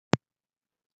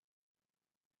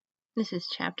This is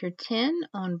Chapter 10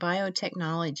 on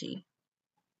Biotechnology.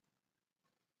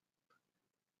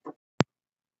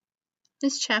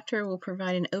 This chapter will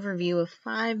provide an overview of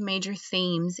 5 major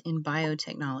themes in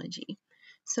biotechnology.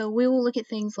 So we will look at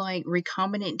things like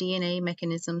recombinant DNA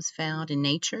mechanisms found in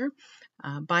nature,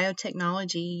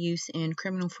 biotechnology use in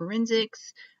criminal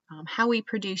forensics, how we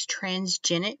produce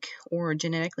transgenic or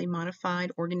genetically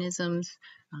modified organisms,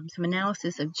 some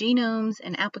analysis of genomes,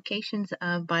 and applications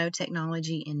of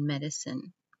biotechnology in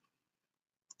medicine.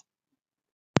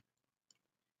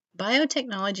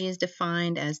 Biotechnology is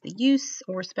defined as the use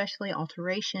or especially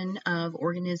alteration of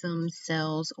organisms,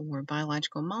 cells, or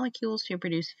biological molecules to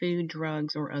produce food,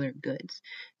 drugs, or other goods.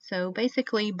 So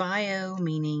basically, bio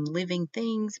meaning living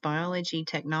things, biology,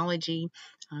 technology,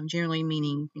 generally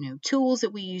meaning tools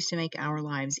that we use to make our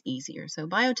lives easier. So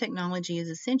biotechnology is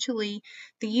essentially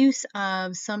the use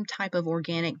of some type of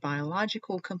organic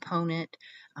biological component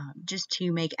just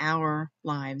to make our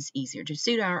lives easier, to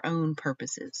suit our own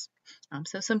purposes.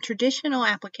 So some traditional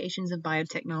applications of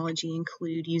biotechnology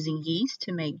include using yeast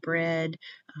to make bread,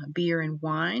 beer, and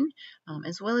wine,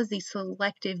 as well as the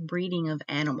selective breeding of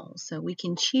animals. So we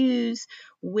can choose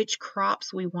which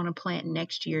crops we want to plant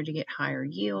next year to get higher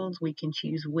yields. We can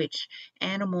choose which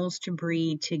animals to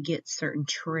breed to get certain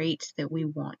traits that we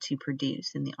want to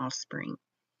produce in the offspring.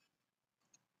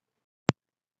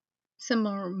 Some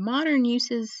more modern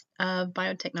uses of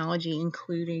biotechnology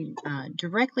including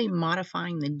directly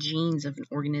modifying the genes of an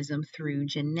organism through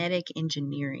genetic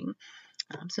engineering.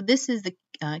 So this is the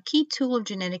key tool of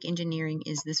genetic engineering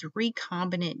is this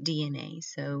recombinant DNA.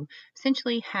 So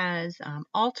essentially has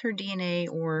altered DNA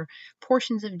or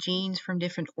portions of genes from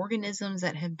different organisms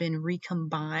that have been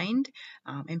recombined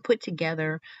and put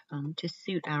together to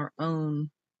suit our own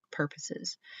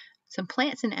purposes. Some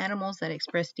plants and animals that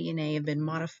express DNA have been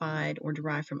modified or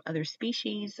derived from other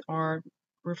species are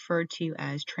referred to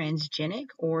as transgenic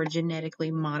or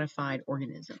genetically modified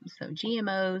organisms. So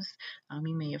GMOs,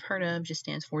 you may have heard of, just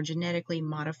stands for genetically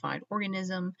modified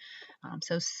organism.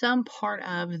 So some part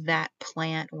of that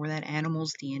plant or that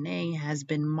animal's DNA has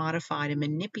been modified and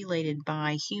manipulated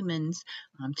by humans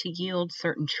to yield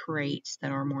certain traits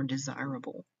that are more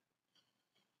desirable.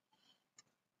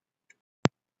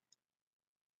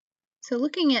 So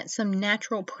looking at some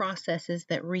natural processes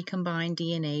that recombine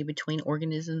DNA between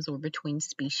organisms or between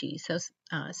species. So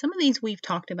some of these we've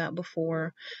talked about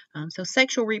before. So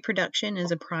sexual reproduction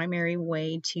is a primary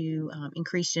way to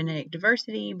increase genetic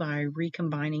diversity by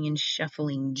recombining and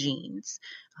shuffling genes.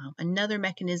 Another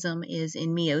mechanism is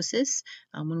in meiosis,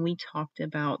 when we talked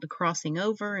about the crossing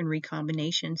over and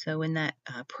recombination. So in that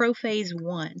prophase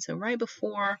 1, so right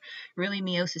before really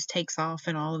meiosis takes off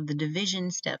and all of the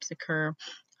division steps occur,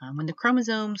 when the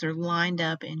chromosomes are lined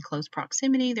up in close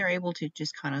proximity, they're able to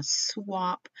just kind of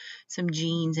swap some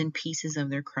genes and pieces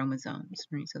of their chromosomes.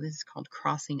 Right? So this is called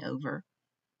crossing over.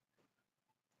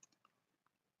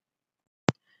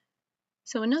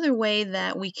 So another way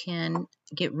that we can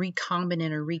get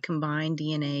recombinant or recombined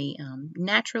DNA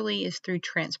naturally is through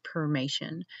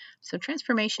transformation. So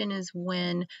transformation is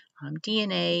when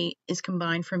DNA is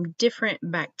combined from different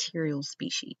bacterial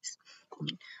species.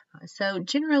 So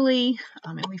generally,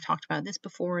 and we've talked about this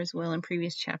before as well in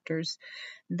previous chapters,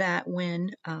 that when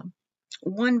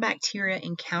one bacteria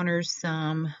encounters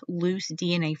some loose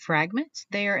DNA fragments,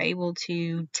 they are able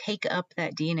to take up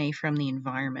that DNA from the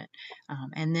environment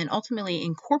and then ultimately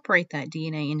incorporate that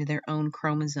DNA into their own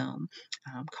chromosome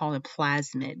called a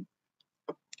plasmid.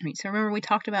 So remember we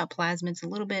talked about plasmids a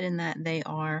little bit in that they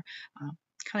are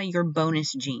kind of your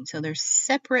bonus gene. So they're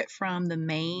separate from the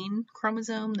main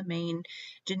chromosome, the main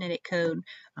genetic code.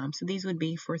 So these would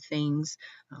be for things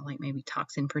like maybe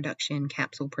toxin production,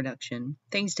 capsule production,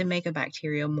 things to make a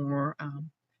bacteria more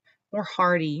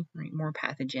hardy, right, more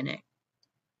pathogenic.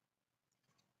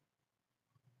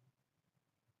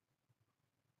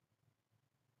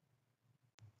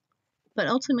 But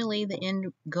ultimately, the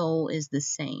end goal is the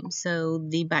same. So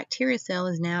the bacteria cell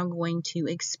is now going to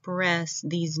express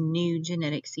these new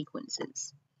genetic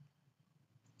sequences.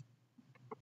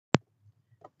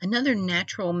 Another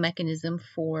natural mechanism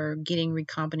for getting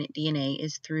recombinant DNA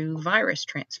is through virus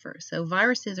transfer. So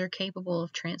viruses are capable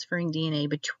of transferring DNA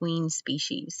between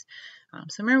species.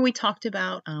 So remember we talked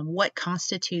about what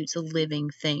constitutes a living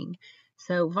thing.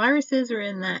 So viruses are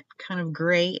in that kind of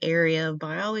gray area of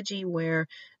biology where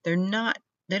they're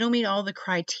they don't meet all the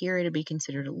criteria to be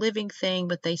considered a living thing,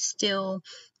 but they still,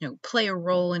 play a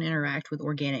role and interact with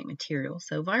organic material.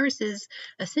 So viruses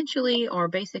essentially are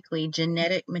basically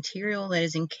genetic material that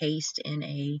is encased in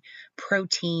a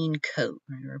protein coat,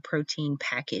 right, or a protein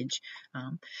package.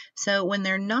 So when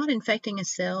they're not infecting a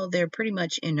cell, they're pretty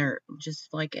much inert, just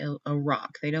like a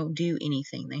rock. They don't do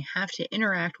anything. They have to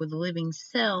interact with a living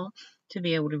cell to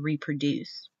be able to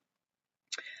reproduce.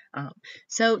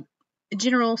 So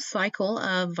general cycle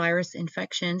of virus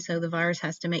infection. So the virus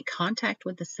has to make contact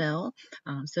with the cell,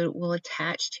 so it will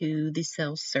attach to the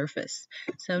cell's surface.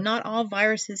 So not all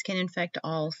viruses can infect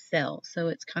all cells. So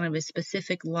it's kind of a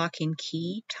specific lock and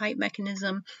key type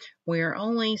mechanism where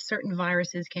only certain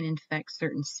viruses can infect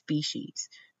certain species.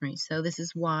 Right. So this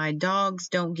is why dogs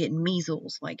don't get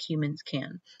measles like humans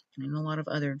can, and a lot of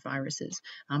other viruses.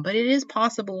 But it is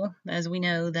possible, as we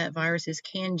know, that viruses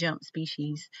can jump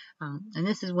species, and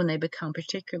this is when they become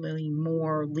particularly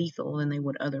more lethal than they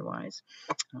would otherwise.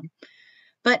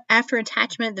 But after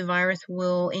attachment, the virus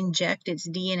will inject its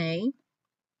DNA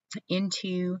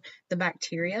into the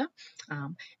bacteria,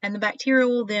 and the bacteria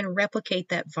will then replicate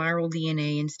that viral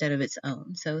DNA instead of its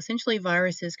own. So essentially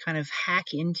viruses kind of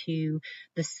hack into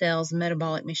the cell's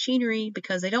metabolic machinery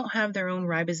because they don't have their own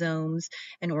ribosomes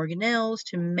and organelles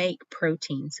to make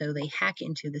protein. So they hack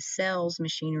into the cell's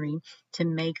machinery to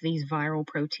make these viral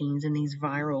proteins and these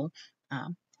viral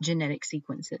genetic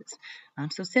sequences.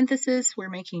 So synthesis,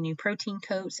 we're making new protein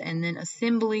coats, and then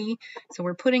assembly, so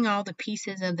we're putting all the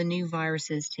pieces of the new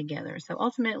viruses together. So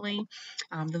ultimately,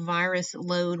 the virus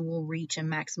load will reach a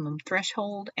maximum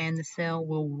threshold and the cell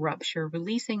will rupture,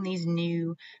 releasing these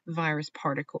new virus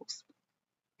particles.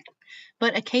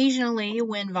 But occasionally,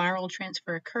 when viral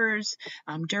transfer occurs,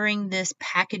 during this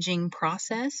packaging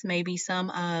process, maybe some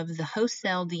of the host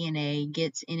cell DNA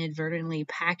gets inadvertently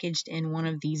packaged in one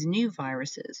of these new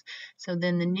viruses. So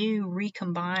then the new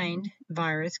recombined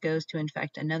virus goes to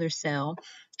infect another cell,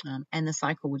 and the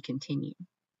cycle would continue.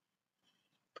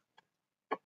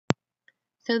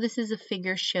 So this is a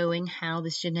figure showing how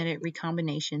this genetic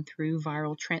recombination through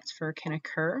viral transfer can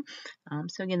occur.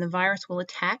 So again, the virus will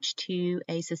attach to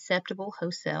a susceptible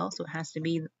host cell, so it has to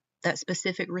be that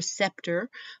specific receptor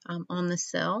on the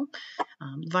cell.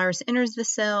 The virus enters the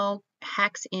cell,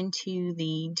 hacks into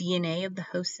the DNA of the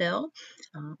host cell,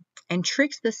 and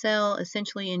tricks the cell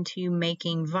essentially into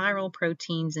making viral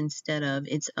proteins instead of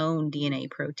its own DNA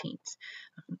proteins.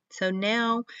 So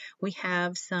now we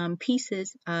have some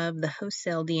pieces of the host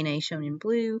cell DNA shown in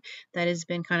blue that has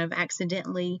been kind of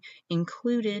accidentally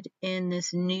included in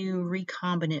this new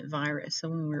recombinant virus. So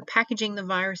when we were packaging the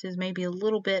viruses, maybe a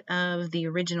little bit of the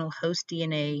original host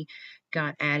DNA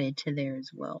got added to there as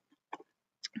well.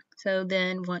 So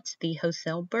then once the host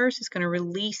cell bursts, it's going to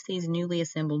release these newly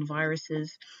assembled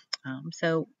viruses.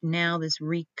 So now this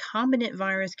recombinant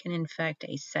virus can infect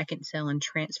a second cell and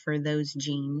transfer those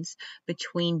genes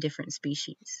between different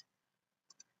species.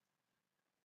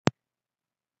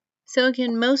 So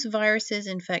again, most viruses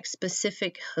infect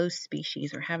specific host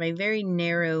species or have a very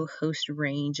narrow host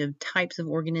range of types of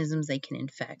organisms they can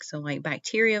infect. So like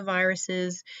bacteria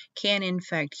viruses can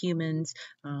infect humans,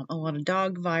 a lot of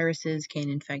dog viruses can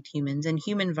infect humans, and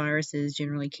human viruses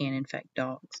generally can infect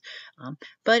dogs.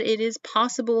 But it is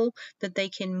possible that they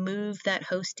can move that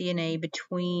host DNA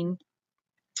between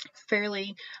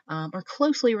fairly or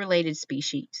closely related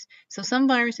species. So some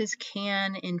viruses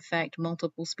can infect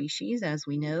multiple species, as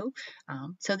we know.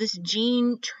 So this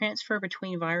gene transfer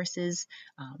between viruses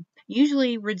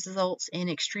usually results in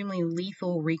extremely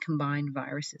lethal recombined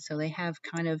viruses. So they have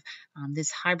kind of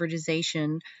this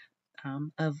hybridization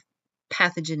of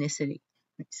pathogenicity.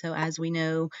 So as we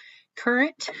know,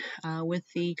 current with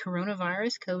the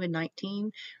coronavirus, COVID-19,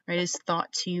 right, is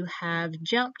thought to have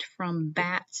jumped from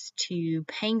bats to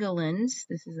pangolins.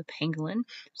 This is a pangolin.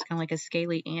 It's kind of like a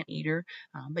scaly anteater,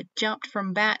 but jumped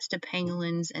from bats to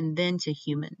pangolins and then to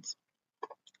humans.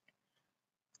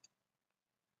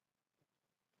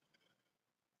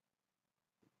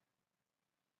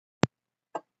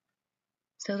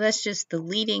 So that's just the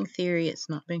leading theory. It's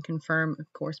not been confirmed.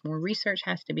 Of course, more research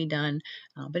has to be done,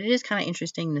 but it is kind of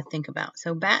interesting to think about.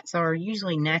 So bats are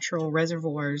usually natural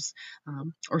reservoirs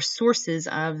or sources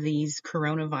of these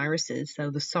coronaviruses. So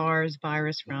the SARS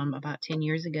virus from about 10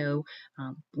 years ago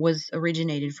was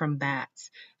originated from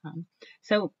bats.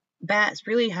 So bats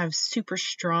really have super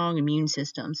strong immune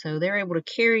systems. So they're able to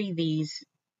carry these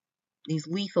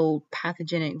lethal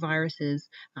pathogenic viruses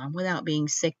without being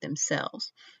sick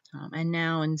themselves. And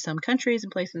now in some countries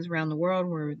and places around the world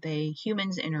where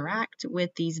humans interact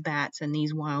with these bats and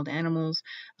these wild animals,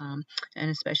 and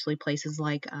especially places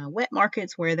like wet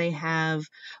markets where they have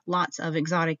lots of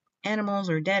exotic animals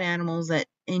or dead animals that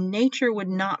in nature would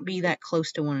not be that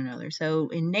close to one another. So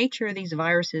in nature, these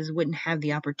viruses wouldn't have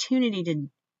the opportunity to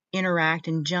interact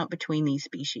and jump between these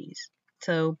species.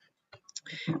 So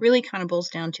really kind of boils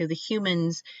down to the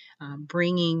humans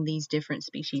bringing these different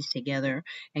species together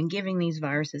and giving these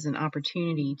viruses an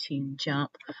opportunity to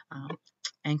jump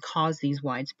and cause these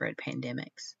widespread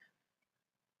pandemics.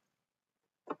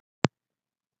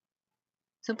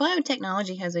 So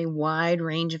biotechnology has a wide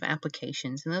range of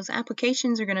applications, and those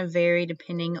applications are going to vary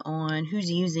depending on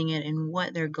who's using it and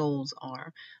what their goals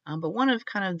are. But one of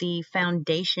kind of the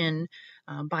foundation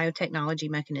biotechnology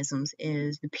mechanisms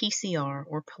is the PCR,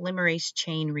 or polymerase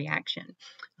chain reaction.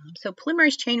 So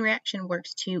polymerase chain reaction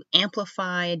works to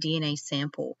amplify a DNA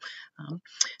sample. Um,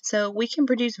 so we can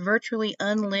produce virtually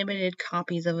unlimited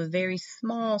copies of a very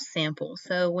small sample.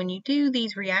 So when you do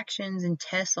these reactions and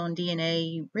tests on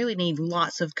DNA, you really need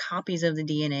lots of copies of the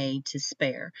DNA to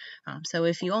spare. So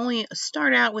if you only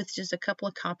start out with just a couple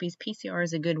of copies, PCR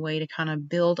is a good way to kind of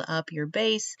build up your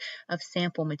base of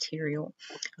sample material.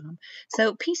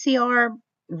 So PCR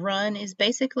run is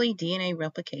basically DNA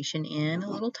replication in a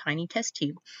little tiny test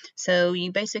tube. So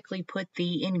you basically put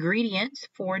the ingredients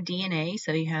for DNA.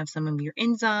 So you have some of your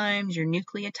enzymes, your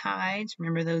nucleotides,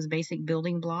 remember those basic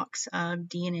building blocks of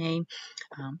DNA,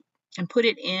 and put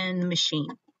it in the machine.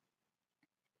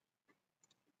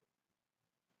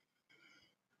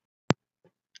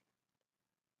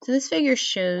 So this figure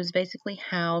shows basically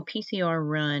how PCR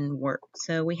run works.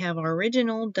 So we have our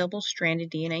original double-stranded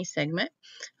DNA segment.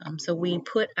 So we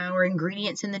put our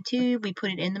ingredients in the tube, we put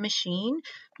it in the machine.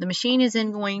 The machine is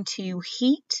then going to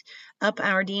heat up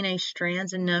our DNA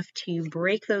strands enough to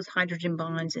break those hydrogen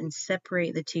bonds and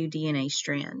separate the two DNA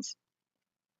strands.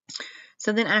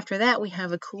 So then after that, we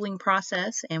have a cooling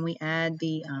process, and we add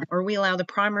we allow the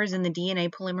primers in the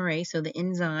DNA polymerase, so the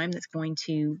enzyme that's going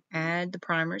to add the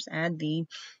primers, add the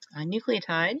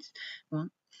nucleotides. Well,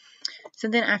 so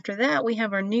then after that, we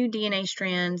have our new DNA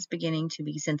strands beginning to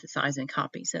be synthesized and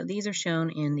copied. So these are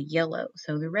shown in the yellow.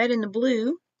 So the red and the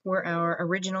blue were our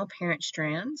original parent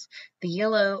strands. The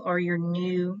yellow are your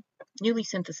newly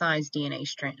synthesized DNA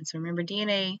strands. So remember,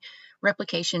 DNA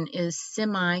replication is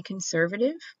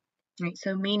semi-conservative. Right,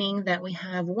 so meaning that we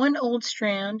have one old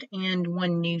strand and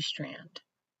one new strand.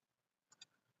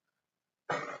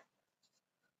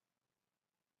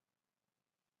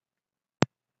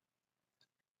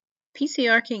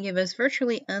 PCR can give us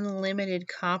virtually unlimited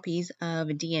copies of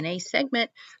a DNA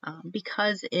segment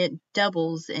because it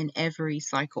doubles in every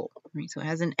cycle. Right? So it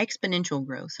has an exponential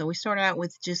growth. So we start out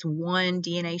with just one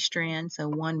DNA strand, so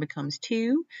 1 becomes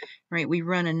 2. Right? We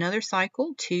run another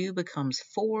cycle, 2 becomes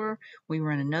 4. We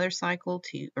run another cycle,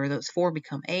 those 4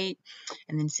 become 8,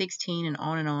 and then 16, and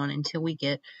on until we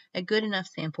get a good enough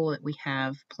sample that we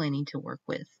have plenty to work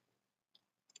with.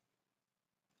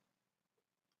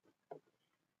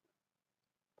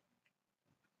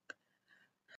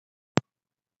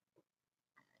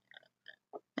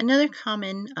 Another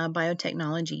common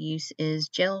biotechnology use is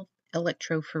gel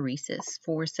electrophoresis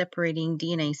for separating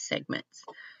DNA segments.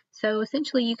 So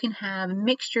essentially, you can have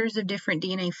mixtures of different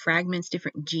DNA fragments,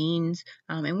 different genes,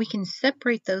 and we can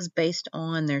separate those based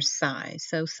on their size.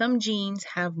 So some genes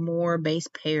have more base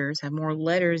pairs, have more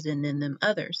letters in them than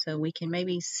others. So we can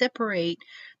maybe separate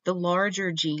the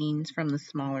larger genes from the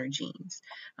smaller genes.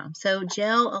 So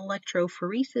gel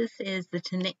electrophoresis is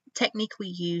the technique we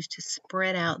use to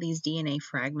spread out these DNA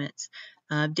fragments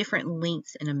of different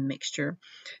lengths in a mixture.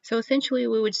 So essentially,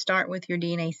 we would start with your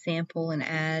DNA sample and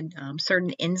add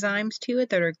certain enzymes to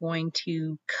it that are going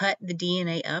to cut the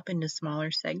DNA up into smaller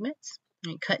segments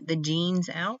and cut the genes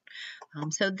out.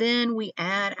 So then we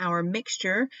add our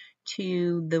mixture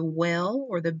to the well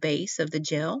or the base of the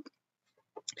gel.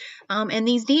 And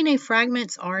these DNA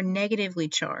fragments are negatively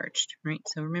charged, right?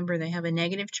 So remember, they have a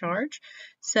negative charge.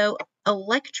 So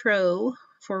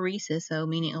electrophoresis, so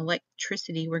meaning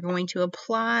electricity, we're going to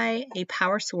apply a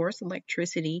power source,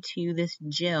 electricity, to this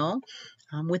gel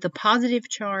with a positive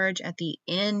charge at the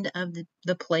end of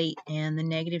the plate and the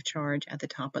negative charge at the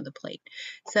top of the plate.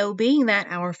 So being that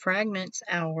our fragments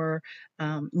are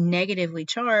negatively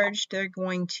charged, they're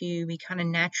going to be kind of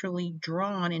naturally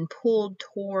drawn and pulled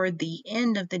toward the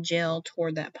end of the gel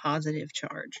toward that positive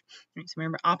charge. Right, so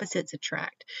remember, opposites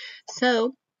attract.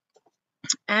 So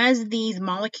as these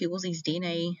molecules, these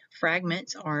DNA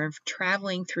fragments, are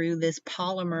traveling through this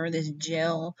polymer, this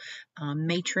gel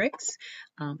matrix,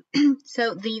 um,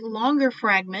 so the longer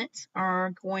fragments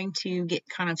are going to get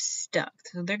kind of stuck.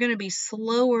 So they're going to be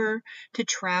slower to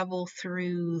travel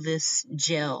through this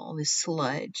gel, this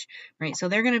sludge, right? So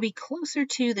they're going to be closer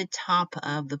to the top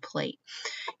of the plate.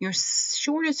 Your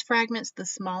shortest fragments, the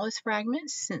smallest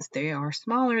fragments, since they are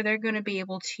smaller, they're going to be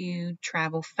able to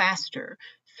travel faster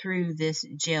through this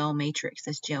gel matrix,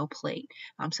 this gel plate.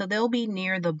 So they'll be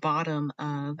near the bottom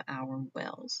of our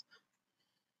wells.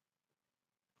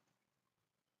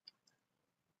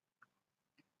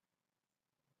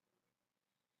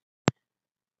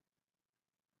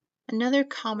 Another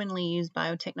commonly used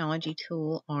biotechnology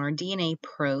tool are DNA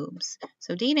probes.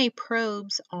 So DNA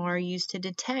probes are used to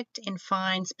detect and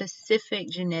find specific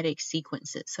genetic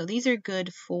sequences. So these are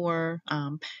good for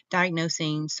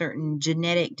diagnosing certain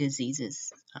genetic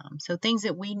diseases. So things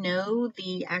that we know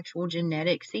the actual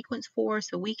genetic sequence for,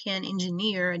 so we can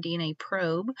engineer a DNA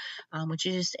probe, which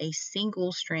is just a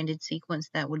single-stranded sequence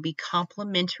that would be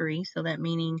complementary. So that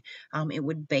meaning it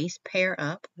would base pair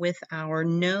up with our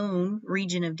known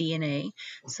region of DNA,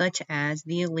 such as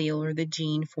the allele or the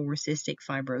gene for cystic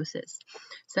fibrosis.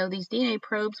 So these DNA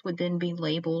probes would then be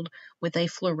labeled with a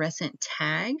fluorescent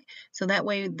tag, so that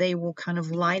way they will kind of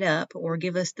light up or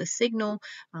give us the signal.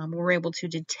 We're able to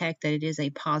detect that it is a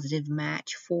positive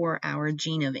match for our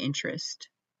gene of interest.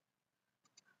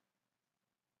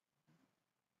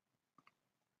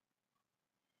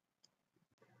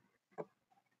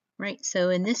 Right, so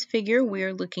in this figure,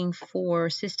 we're looking for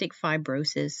cystic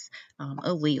fibrosis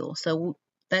allele. So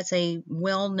that's a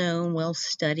well-known,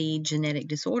 well-studied genetic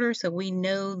disorder. So we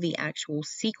know the actual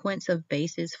sequence of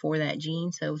bases for that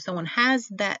gene. So if someone has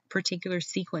that particular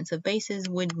sequence of bases,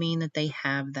 would mean that they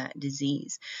have that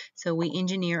disease. So we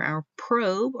engineer our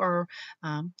probe or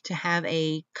to have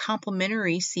a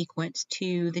complementary sequence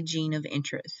to the gene of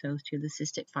interest, so to the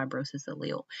cystic fibrosis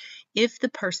allele. If the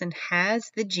person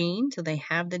has the gene, so they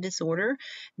have the disorder,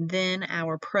 then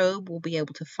our probe will be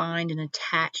able to find and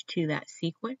attach to that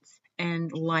sequence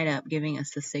and light up, giving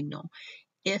us the signal.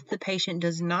 If the patient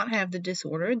does not have the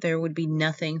disorder, there would be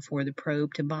nothing for the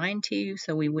probe to bind to,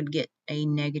 so we would get a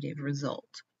negative result.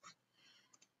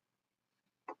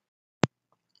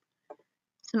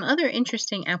 Some other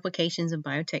interesting applications of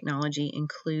biotechnology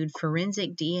include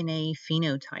forensic DNA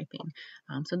phenotyping.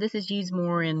 So this is used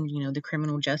more in, the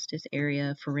criminal justice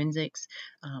area, forensics,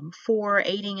 for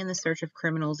aiding in the search of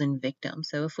criminals and victims.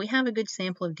 So if we have a good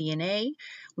sample of DNA,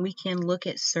 we can look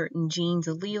at certain genes,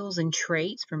 alleles, and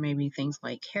traits for maybe things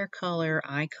like hair color,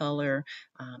 eye color,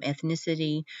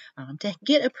 ethnicity, to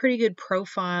get a pretty good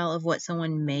profile of what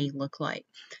someone may look like.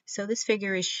 So this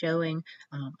figure is showing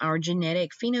our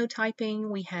genetic phenotyping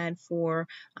we had for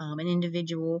an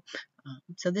individual.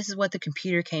 So this is what the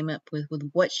computer came up with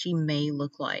what she may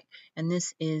look like. And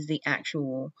this is the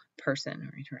actual person,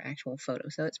 right, her actual photo.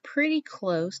 So it's pretty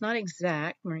close, not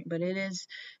exact, right, but it is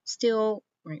still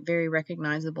very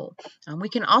recognizable. We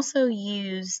can also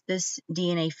use this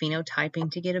DNA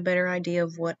phenotyping to get a better idea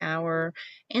of what our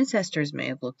ancestors may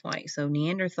have looked like. So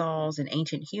Neanderthals and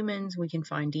ancient humans, we can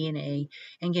find DNA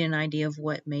and get an idea of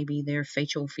what maybe their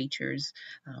facial features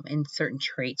and certain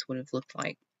traits would have looked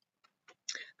like.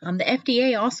 The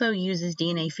FDA also uses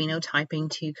DNA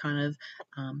phenotyping to kind of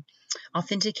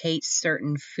authenticate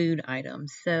certain food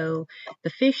items. So the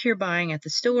fish you're buying at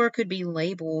the store could be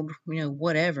labeled,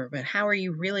 whatever, but how are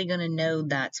you really going to know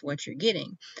that's what you're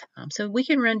getting? So we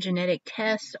can run genetic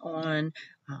tests on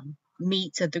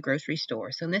meats at the grocery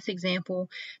store. So in this example,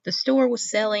 the store was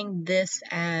selling this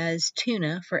as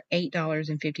tuna for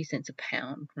 $8.50 a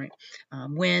pound, right?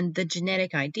 When the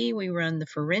genetic ID, we run the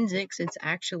forensics, it's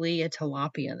actually a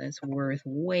tilapia that's worth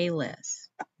way less.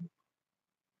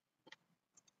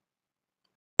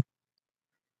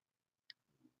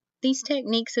 These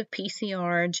techniques of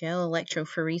PCR, gel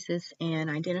electrophoresis,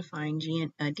 and identifying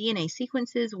DNA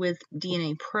sequences with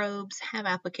DNA probes have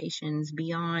applications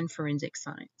beyond forensic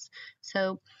science.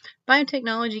 So,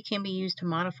 biotechnology can be used to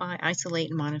modify,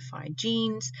 isolate, and modify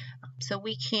genes. So,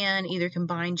 we can either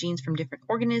combine genes from different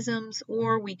organisms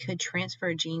or we could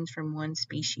transfer genes from one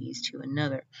species to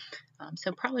another.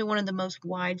 So probably one of the most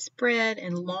widespread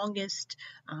and longest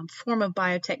form of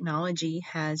biotechnology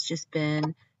has just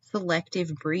been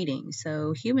selective breeding.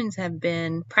 So humans have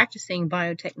been practicing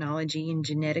biotechnology and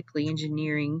genetically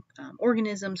engineering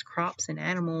organisms, crops, and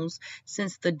animals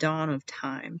since the dawn of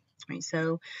time. Right?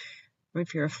 So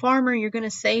if you're a farmer, you're going to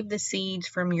save the seeds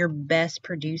from your best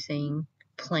producing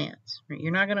plants. Right?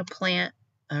 You're not going to plant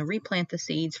replant the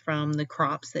seeds from the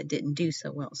crops that didn't do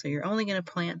so well. So you're only going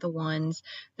to plant the ones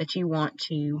that you want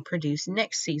to produce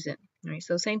next season. Right,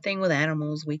 so same thing with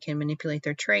animals. We can manipulate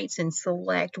their traits and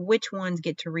select which ones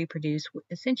get to reproduce,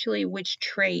 essentially which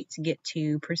traits get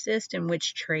to persist and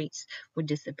which traits would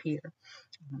disappear.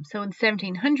 So in the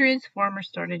 1700s, farmers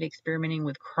started experimenting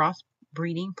with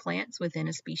crossbreeding plants within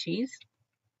a species.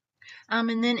 And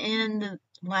then in the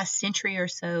last century or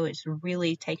so, it's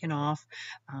really taken off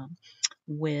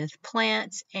with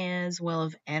plants as well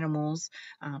as animals.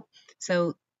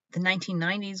 So the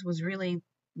 1990s was really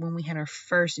when we had our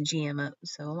first GMO,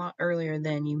 so a lot earlier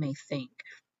than you may think.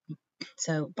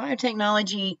 So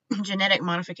biotechnology, genetic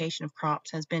modification of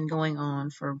crops, has been going on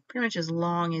for pretty much as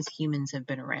long as humans have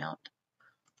been around.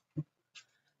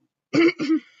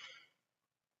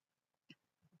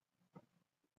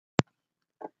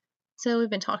 So we've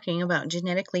been talking about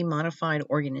genetically modified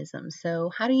organisms. So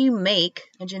how do you make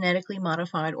a genetically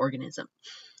modified organism?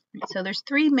 So there's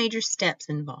three major steps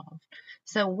involved.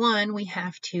 So one, we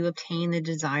have to obtain the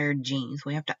desired genes.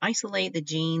 We have to isolate the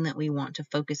gene that we want to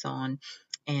focus on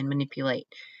and manipulate.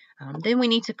 Then we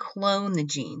need to clone the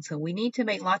gene. So we need to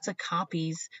make lots of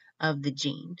copies of the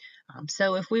gene.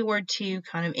 So if we were to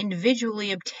kind of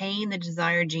individually obtain the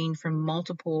desired gene from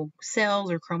multiple cells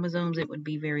or chromosomes, it would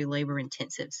be very labor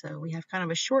intensive. So we have kind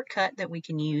of a shortcut that we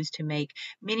can use to make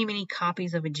many, many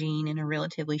copies of a gene in a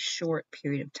relatively short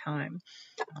period of time.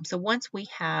 So once we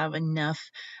have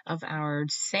enough of our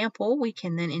sample, we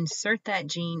can then insert that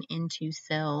gene into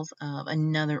cells of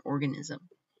another organism.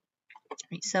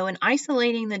 So in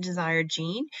isolating the desired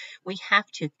gene, we have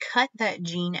to cut that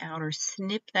gene out or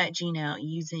snip that gene out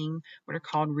using what are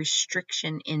called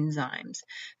restriction enzymes.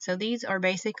 So these are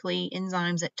basically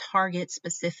enzymes that target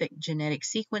specific genetic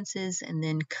sequences and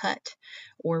then cut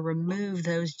or remove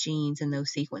those genes and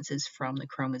those sequences from the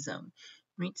chromosome.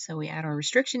 Right, so we add our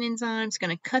restriction enzymes,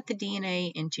 going to cut the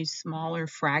DNA into smaller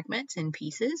fragments and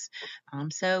pieces.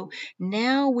 So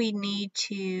now we need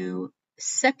to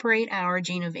separate our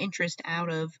gene of interest out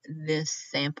of this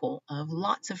sample of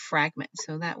lots of fragments.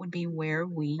 So that would be where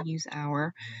we use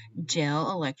our gel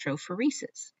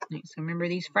electrophoresis. So remember,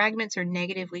 these fragments are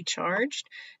negatively charged.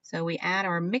 So we add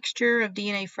our mixture of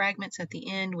DNA fragments at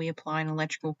the end. We apply an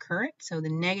electrical current. So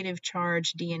the negative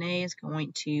charged DNA is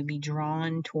going to be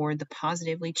drawn toward the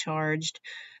positively charged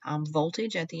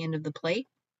voltage at the end of the plate.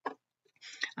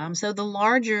 So the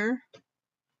larger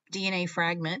DNA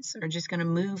fragments are just going to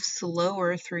move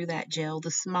slower through that gel.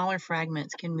 The smaller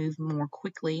fragments can move more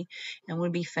quickly and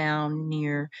would be found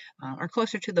near or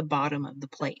closer to the bottom of the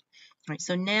plate. All right,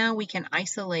 so now we can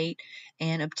isolate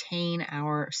and obtain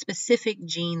our specific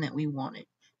gene that we wanted.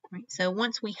 Right, so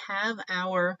once we have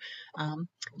our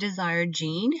desired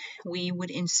gene, we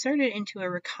would insert it into a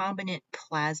recombinant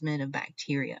plasmid of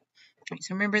bacteria. Right,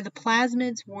 so remember, the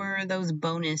plasmids were those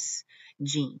bonus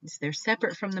genes. They're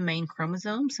separate from the main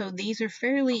chromosome, so these are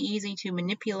fairly easy to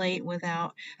manipulate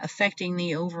without affecting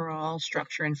the overall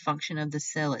structure and function of the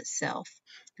cell itself.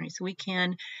 Right, so we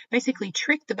can basically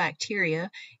trick the bacteria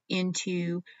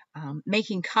into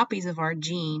making copies of our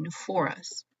gene for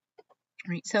us.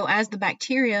 Right, so as the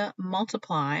bacteria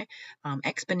multiply,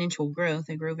 exponential growth,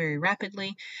 they grow very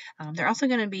rapidly, they're also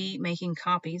going to be making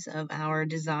copies of our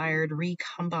desired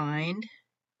recombined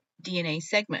DNA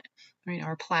segment, right,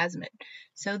 our plasmid.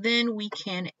 So then we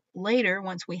can later,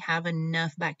 once we have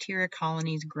enough bacteria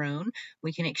colonies grown,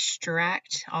 we can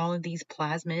extract all of these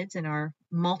plasmids and our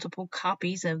multiple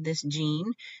copies of this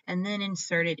gene and then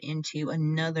insert it into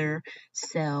another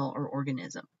cell or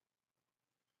organism.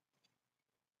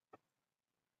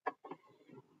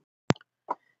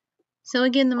 So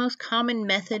again, the most common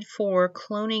method for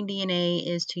cloning DNA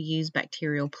is to use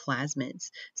bacterial plasmids.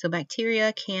 So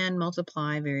bacteria can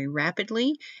multiply very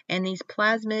rapidly, and these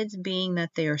plasmids, being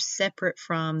that they are separate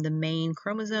from the main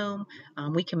chromosome,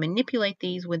 we can manipulate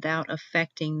these without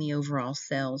affecting the overall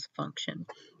cell's function.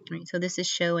 Right, so this is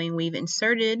showing we've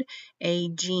inserted a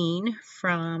gene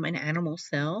from an animal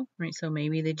cell, right? So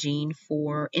maybe the gene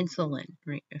for insulin,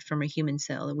 right, from a human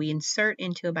cell that we insert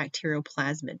into a bacterial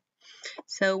plasmid.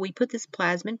 So we put this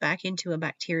plasmid back into a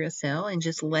bacterial cell and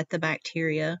just let the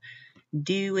bacteria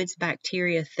do its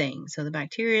bacteria thing. So the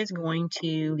bacteria is going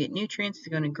to get nutrients, it's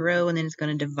going to grow, and then it's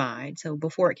going to divide. So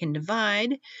before it can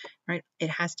divide, right, it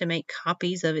has to make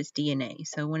copies of its DNA.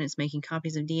 So when it's making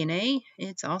copies of DNA,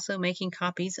 it's also making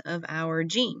copies of our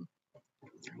gene.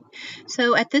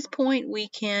 So at this point, we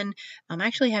can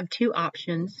actually have two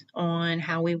options on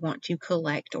how we want to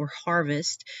collect or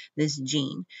harvest this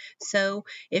gene. So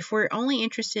if we're only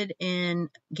interested in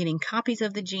getting copies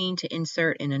of the gene to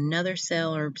insert in another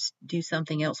cell or do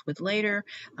something else with later,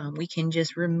 we can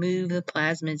just remove the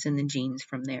plasmids and the genes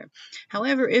from there.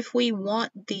 However, if we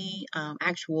want the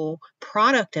actual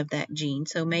product of that gene,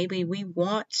 so maybe we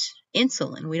want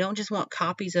insulin, we don't just want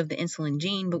copies of the insulin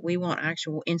gene, but we want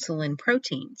actual insulin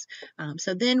proteins.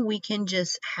 So then we can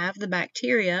just have the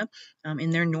bacteria in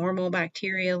their normal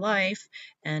bacteria life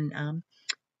and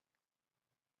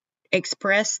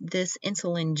express this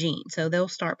insulin gene. So they'll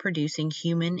start producing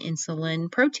human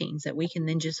insulin proteins that we can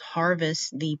then just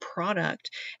harvest the product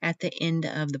at the end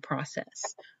of the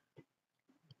process.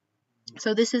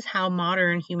 So this is how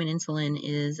modern human insulin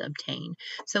is obtained.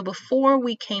 So before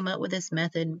we came up with this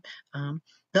method,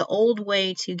 the old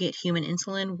way to get human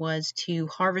insulin was to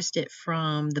harvest it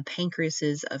from the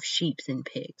pancreases of sheep and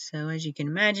pigs. So as you can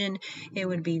imagine, it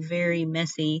would be very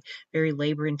messy, very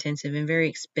labor intensive, and very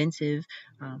expensive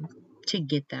to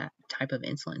get that type of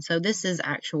insulin. So this is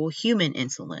actual human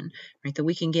insulin, right, that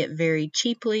we can get very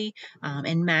cheaply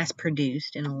and mass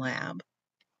produced in a lab.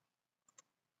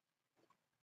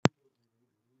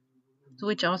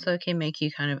 Which also can make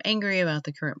you kind of angry about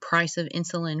the current price of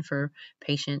insulin for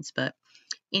patients. But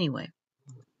anyway,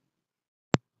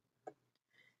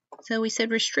 so we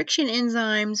said restriction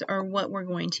enzymes are what we're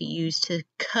going to use to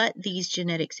cut these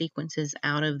genetic sequences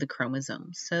out of the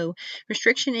chromosomes. So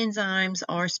restriction enzymes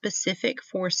are specific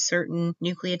for certain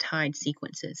nucleotide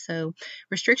sequences. So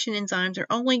restriction enzymes are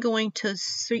only going to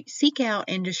seek out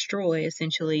and destroy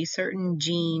essentially certain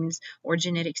genes or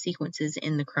genetic sequences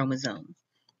in the chromosome.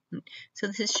 So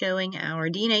this is showing our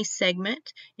DNA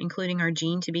segment, including our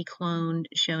gene to be cloned,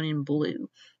 shown in blue.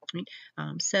 Right?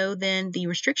 So then the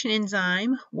restriction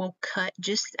enzyme will cut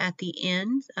just at the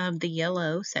end of the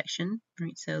yellow section.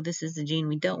 Right? So this is the gene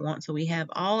we don't want. So we have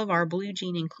all of our blue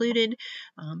gene included,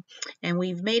 and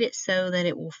we've made it so that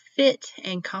it will fit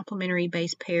in complementary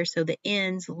base pairs. So the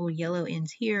ends, the little yellow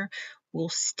ends here, will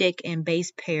stick and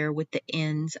base pair with the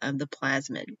ends of the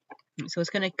plasmid. So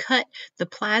it's going to cut the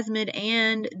plasmid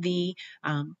and the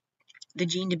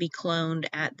gene to be cloned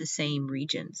at the same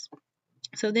regions.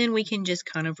 So then we can just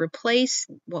kind of replace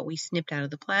what we snipped out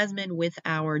of the plasmid with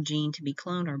our gene to be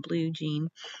cloned, our blue gene.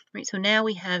 Right? So now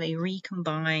we have a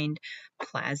recombined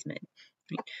plasmid.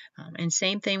 And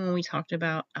same thing when we talked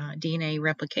about DNA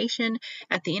replication.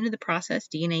 At the end of the process,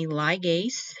 DNA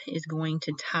ligase is going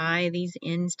to tie these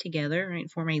ends together, right,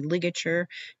 form a ligature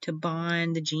to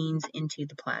bond the genes into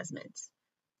the plasmids.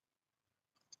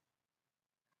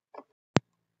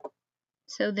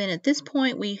 So then at this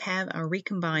point, we have our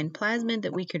recombined plasmid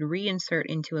that we could reinsert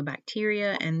into a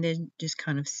bacteria and then just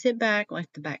kind of sit back, let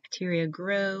the bacteria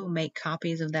grow, make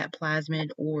copies of that plasmid,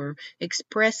 or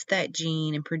express that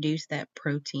gene and produce that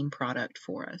protein product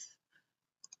for us.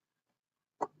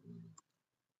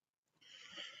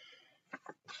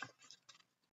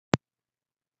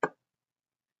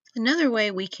 Another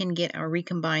way we can get our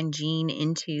recombined gene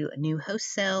into a new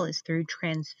host cell is through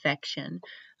transfection.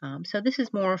 So this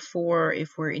is more for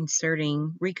if we're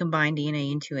inserting recombined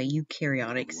DNA into a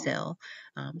eukaryotic cell.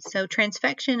 So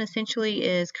transfection essentially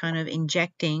is kind of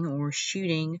injecting or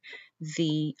shooting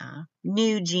the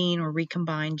new gene or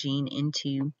recombined gene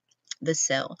into the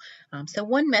cell. So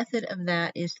one method of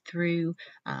that is through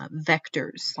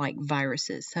vectors like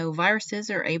viruses. So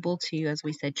viruses are able to, as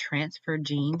we said, transfer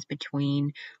genes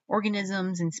between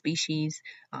organisms and species.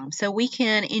 So we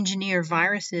can engineer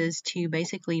viruses to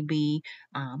basically be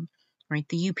right,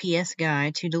 the UPS guy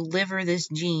to deliver this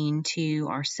gene to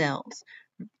our cells.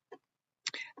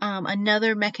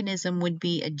 Another mechanism would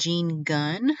be a gene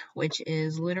gun, which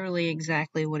is literally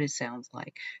exactly what it sounds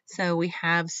like. So we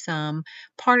have some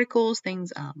particles,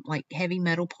 things like heavy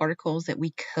metal particles that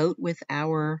we coat with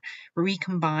our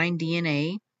recombined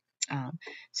DNA.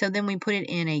 So then we put it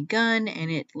in a gun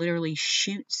and it literally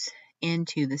shoots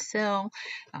into the cell.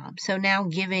 So now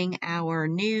giving our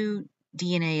new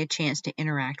DNA a chance to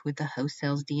interact with the host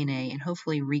cell's DNA and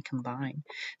hopefully recombine.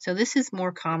 So this is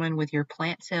more common with your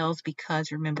plant cells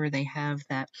because remember they have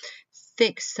that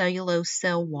thick cellulose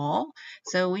cell wall.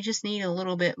 So we just need a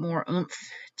little bit more oomph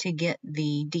to get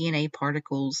the DNA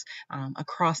particles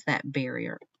across that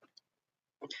barrier.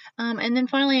 And then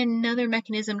finally, another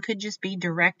mechanism could just be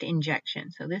direct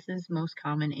injection. So this is most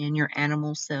common in your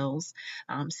animal cells.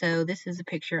 So this is a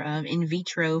picture of in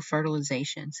vitro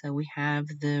fertilization. So we have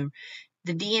the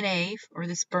DNA or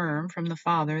the sperm from the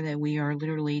father that we are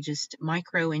literally just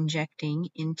micro injecting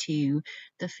into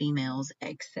the female's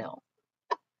egg cell.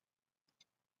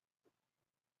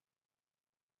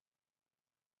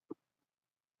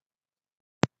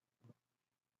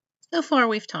 So far,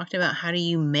 we've talked about how do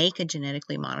you make a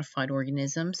genetically modified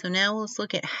organism. So now let's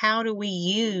look at how do we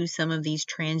use some of these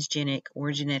transgenic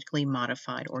or genetically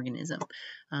modified organisms.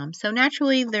 So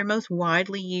naturally, they're most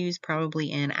widely used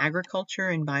probably in agriculture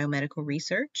and biomedical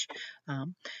research.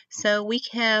 Um, so we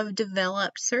have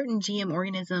developed certain GM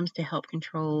organisms to help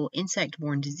control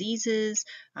insect-borne diseases.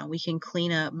 We can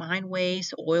clean up mine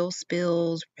waste, oil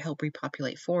spills, help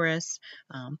repopulate forests.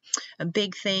 A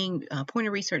big thing, point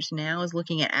of research now is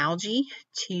looking at algae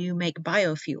to make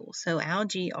biofuels. So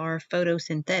algae are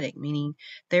photosynthetic, meaning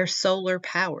they're solar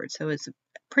powered. So it's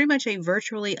pretty much a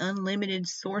virtually unlimited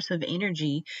source of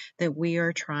energy that we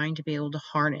are trying to be able to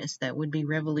harness. That would be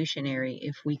revolutionary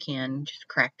if we can just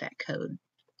crack that code.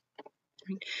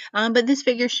 But this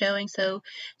figure is showing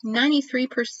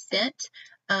 93%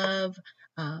 of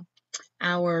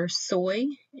our soy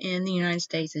in the United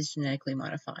States is genetically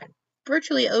modified.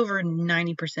 Virtually over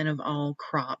 90% of all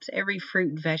crops, every fruit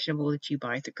and vegetable that you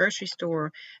buy at the grocery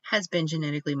store has been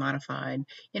genetically modified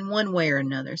in one way or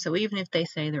another. So even if they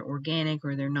say they're organic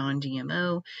or they're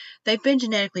non-GMO, they've been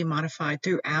genetically modified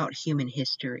throughout human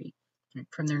history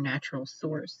from their natural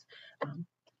source.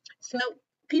 So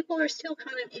people are still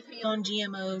kind of iffy on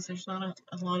GMOs. There's not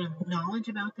a lot of knowledge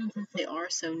about them since they are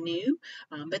so new,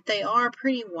 but they are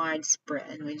pretty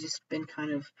widespread. We've just been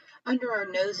kind of under our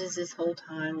noses this whole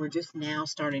time. We're just now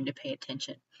starting to pay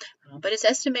attention. But it's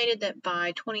estimated that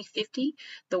by 2050,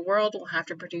 the world will have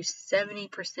to produce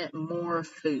 70% more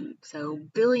food. So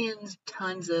billions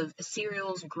tons of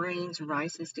cereals, grains,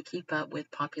 rices to keep up with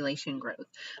population growth.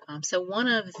 So one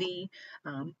of the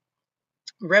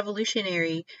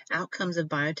revolutionary outcomes of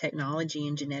biotechnology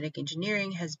and genetic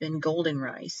engineering has been golden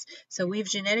rice. So we've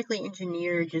genetically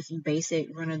engineered just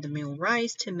basic run-of-the-mill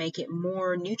rice to make it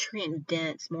more nutrient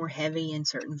dense, more heavy in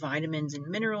certain vitamins and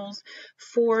minerals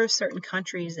for certain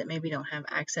countries that maybe don't have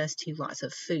access to lots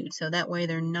of food. So that way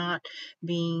they're not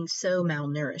being so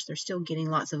malnourished. They're still getting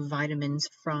lots of vitamins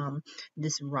from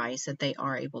this rice that they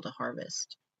are able to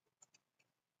harvest.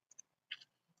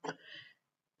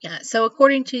 Yeah, so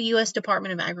according to U.S.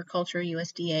 Department of Agriculture,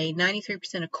 USDA,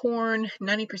 93% of corn,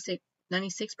 96%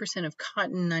 of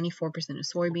cotton, 94% of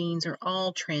soybeans are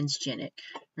all transgenic,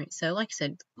 right? So like I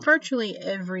said, virtually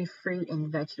every fruit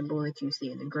and vegetable that you see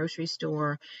in the grocery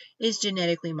store is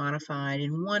genetically modified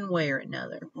in one way or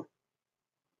another.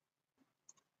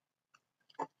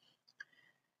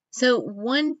 So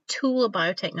one tool of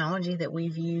biotechnology that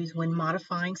we've used when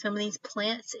modifying some of these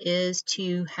plants is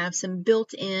to have some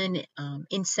built-in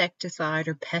insecticide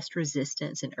or pest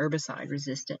resistance and herbicide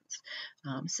resistance.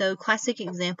 So classic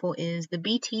example is the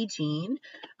Bt gene,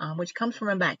 which comes from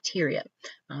a bacteria.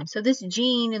 So this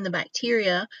gene in the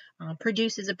bacteria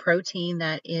produces a protein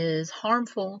that is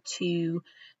harmful to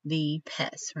the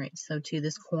pests, right? So to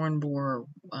this corn borer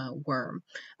worm.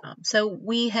 So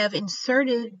we have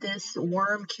inserted this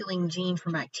worm-killing gene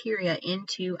from bacteria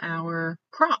into our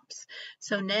crops.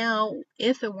 So now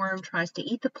if a worm tries to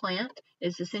eat the plant,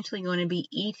 it's essentially going to be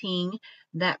eating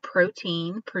that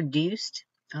protein produced,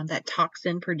 that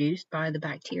toxin produced by the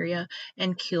bacteria,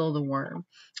 and kill the worm.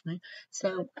 Right?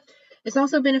 So it's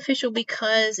also beneficial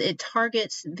because it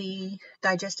targets the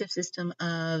digestive system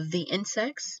of the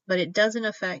insects, but it doesn't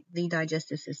affect the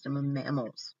digestive system of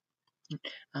mammals.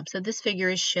 So this figure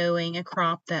is showing a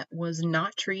crop that was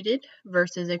not treated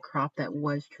versus a crop that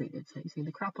was treated. So you see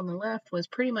the crop on the left was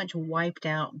pretty much wiped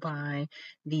out by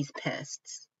these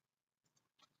pests.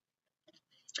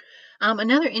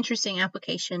 Another interesting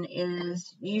application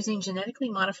is using genetically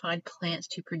modified plants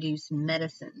to produce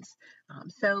medicines.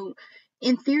 So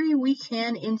in theory, we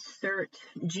can insert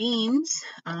genes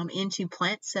into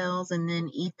plant cells and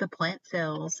then eat the plant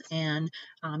cells and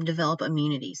develop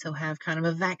immunity. So have kind of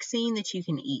a vaccine that you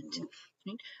can eat.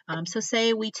 So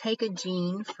say we take a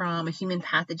gene from a human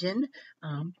pathogen,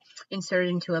 insert it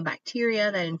into a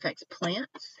bacteria that infects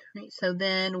plants. Right? So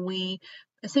then we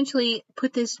essentially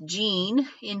put this gene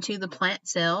into the plant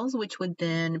cells, which would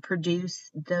then produce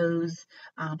those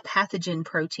pathogen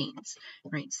proteins,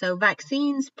 right? So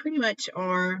vaccines pretty much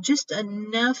are just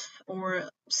enough or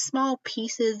small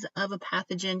pieces of a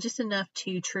pathogen, just enough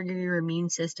to trigger your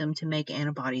immune system to make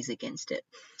antibodies against it,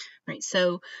 right?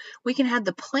 So we can have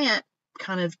the plant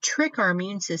kind of trick our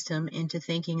immune system into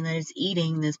thinking that it's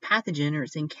eating this pathogen or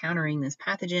it's encountering this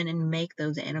pathogen and make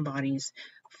those antibodies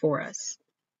for us.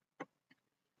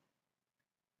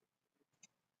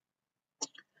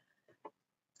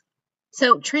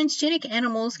 So transgenic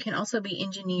animals can also be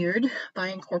engineered by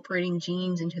incorporating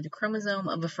genes into the chromosome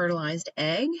of a fertilized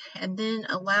egg and then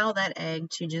allow that egg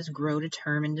to just grow to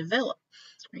term and develop.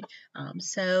 Right?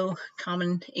 So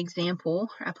common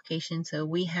example application, so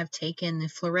we have taken the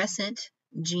fluorescent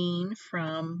gene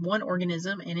from one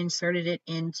organism and inserted it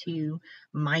into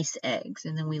mice eggs.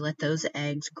 And then we let those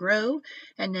eggs grow,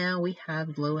 and now we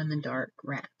have glow-in-the-dark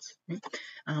rats.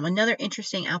 Another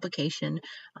interesting application,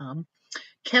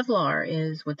 Kevlar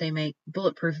is what they make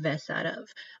bulletproof vests out of.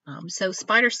 So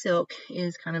spider silk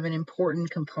is kind of an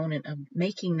important component of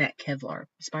making that Kevlar.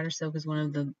 Spider silk is one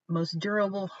of the most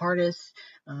durable, hardest,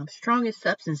 strongest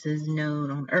substances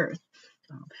known on Earth.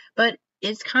 But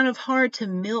it's kind of hard to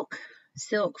milk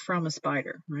silk from a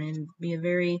spider, right? It'd be a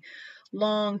very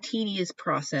long, tedious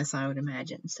process, I would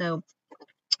imagine. So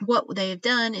what they have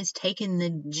done is taken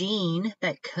the gene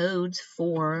that codes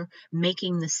for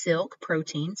making the silk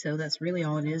protein. So that's really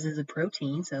all it is a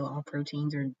protein. So all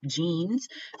proteins are genes.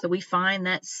 So we find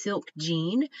that silk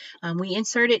gene. We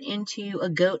insert it into a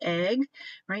goat egg,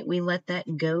 right? We let that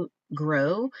goat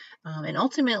grow. And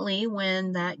ultimately,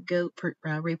 when that goat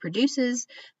reproduces,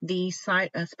 the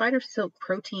spider silk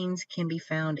proteins can be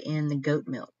found in the goat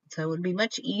milk. So it would be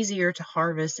much easier to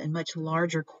harvest and much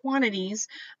larger quantities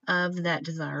of that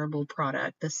desirable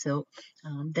product, the silk,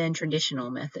 than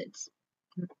traditional methods.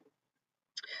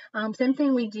 Same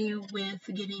thing we do with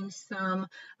getting some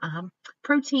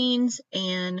proteins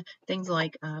and things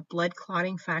like blood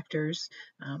clotting factors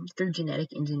through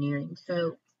genetic engineering.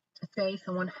 So say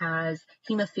someone has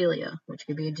hemophilia, which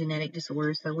could be a genetic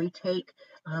disorder. So we take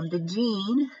the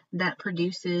gene that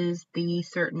produces the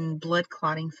certain blood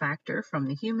clotting factor from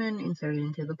the human, insert it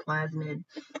into the plasmid.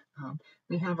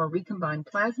 We have our recombined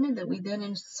plasmid that we then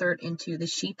insert into the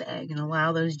sheep egg and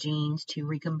allow those genes to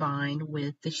recombine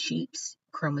with the sheep's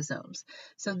chromosomes.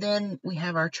 So then we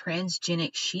have our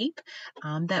transgenic sheep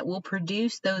that will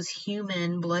produce those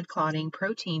human blood clotting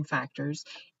protein factors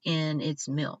in its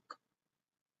milk.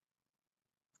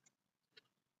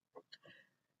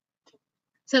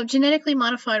 So genetically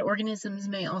modified organisms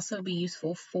may also be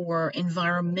useful for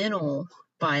environmental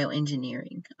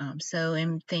bioengineering. So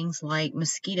in things like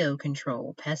mosquito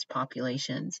control, pest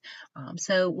populations.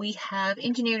 So we have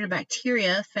engineered a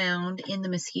bacteria found in the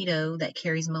mosquito that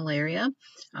carries malaria.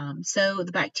 So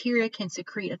the bacteria can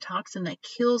secrete a toxin that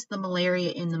kills the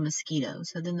malaria in the mosquito.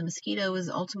 So then the mosquito is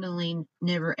ultimately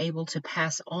never able to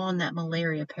pass on that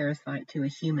malaria parasite to a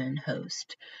human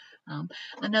host.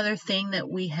 Another thing that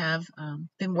we have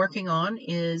been working on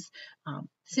is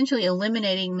essentially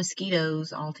eliminating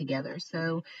mosquitoes altogether.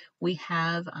 So we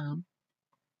have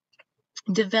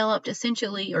developed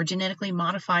essentially or genetically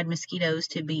modified mosquitoes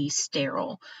to be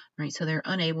sterile, right? So they're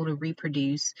unable to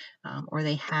reproduce or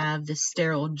they have the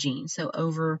sterile gene. So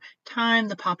over time,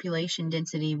 the population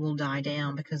density will die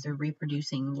down because they're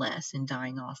reproducing less and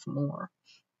dying off more.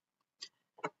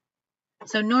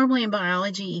 So normally in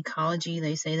biology, ecology,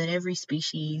 they say that every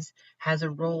species has a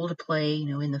role to play,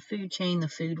 in the food chain, the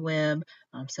food web.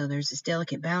 So there's this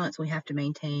delicate balance we have to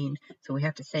maintain. So we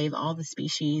have to save all the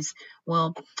species.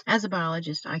 Well, as a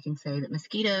biologist, I can say that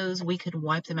mosquitoes, we could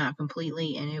wipe them out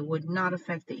completely and it would not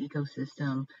affect the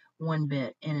ecosystem one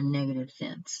bit in a negative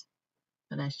sense.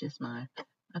 But that's just my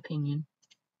opinion.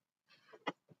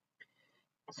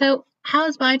 So how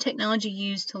is biotechnology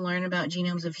used to learn about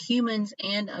genomes of humans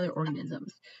and other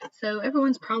organisms? So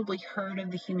everyone's probably heard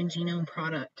of the Human Genome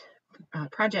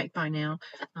Project by now,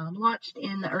 launched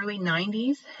in the early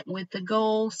 90s with the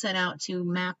goal set out to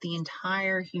map the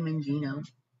entire human genome.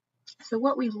 So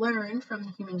what we've learned from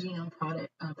the Human Genome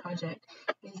Project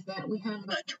is that we have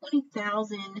about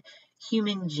 20,000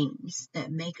 human genes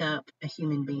that make up a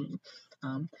human being.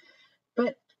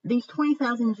 But these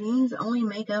 20,000 genes only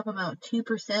make up about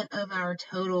 2% of our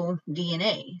total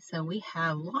DNA. So we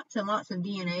have lots and lots of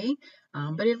DNA,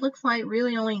 but it looks like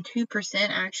really only 2%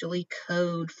 actually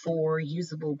code for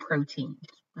usable proteins.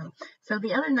 So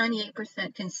the other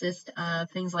 98% consist of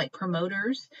things like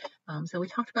promoters. So we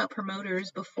talked about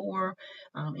promoters before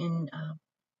in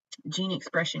gene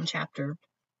expression chapter.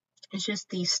 It's just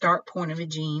the start point of a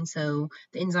gene, so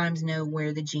the enzymes know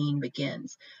where the gene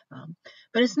begins.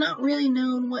 But it's not really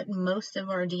known what most of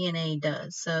our DNA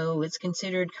does, so it's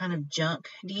considered kind of junk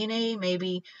DNA,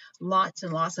 maybe lots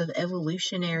and lots of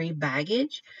evolutionary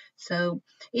baggage. So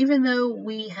even though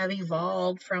we have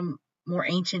evolved from more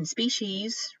ancient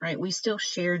species, right, we still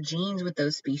share genes with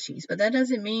those species, but that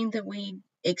doesn't mean that we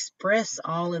express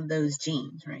all of those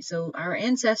genes, right? So our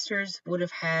ancestors would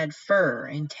have had fur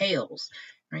and tails,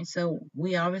 right? So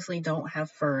we obviously don't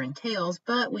have fur and tails,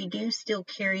 but we do still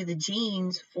carry the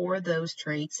genes for those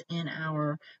traits in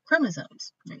our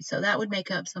chromosomes, right? So that would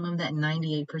make up some of that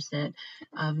 98%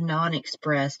 of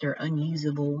non-expressed or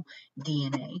unusable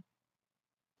DNA.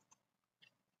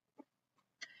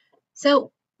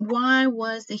 So why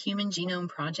was the Human Genome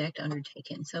Project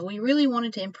undertaken? So we really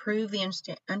wanted to improve the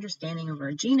understanding of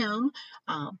our genome.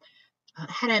 Um,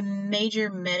 had a major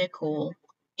medical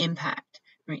impact.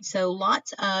 Right, so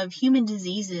lots of human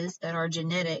diseases that are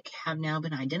genetic have now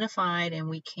been identified, and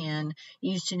we can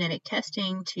use genetic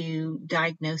testing to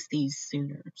diagnose these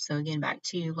sooner. So again, back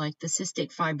to like the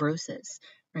cystic fibrosis,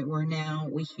 right, where now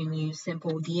we can use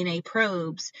simple DNA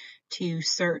probes to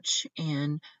search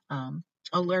and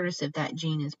alert us if that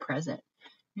gene is present.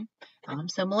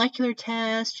 So molecular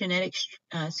tests, genetic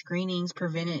screenings,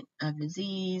 prevent of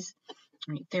disease,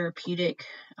 right, therapeutic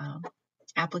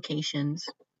applications.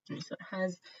 Right, so it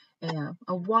has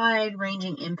a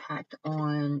wide-ranging impact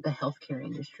on the healthcare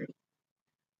industry.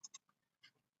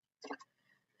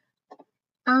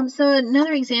 So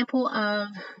another example of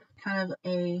kind of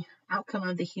a outcome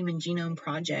of the Human Genome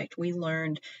Project, we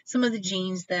learned some of the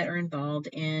genes that are involved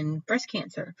in breast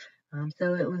cancer.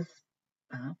 So it was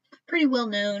pretty well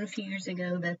known a few years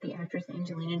ago that the actress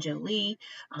Angelina Jolie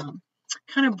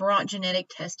kind of brought genetic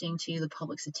testing to the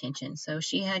public's attention. So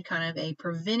she had kind of a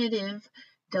preventative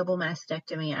double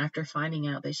mastectomy after finding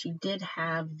out that she did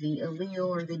have the allele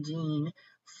or the gene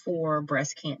for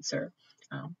breast cancer.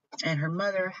 And her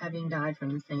mother, having died from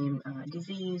the same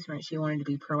disease, right, she wanted to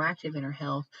be proactive in her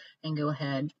health and go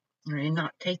ahead, right, and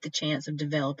not take the chance of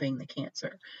developing the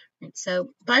cancer. Right. So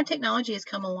biotechnology has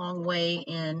come a long way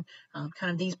in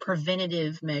kind of these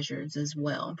preventative measures as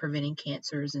well, preventing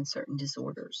cancers and certain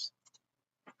disorders.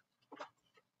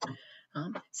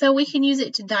 So we can use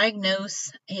it to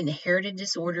diagnose inherited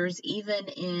disorders even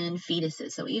in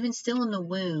fetuses. So even still in the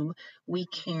womb, we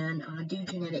can do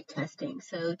genetic testing.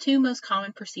 So two most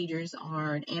common procedures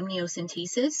are an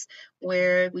amniocentesis,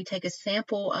 where we take a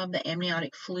sample of the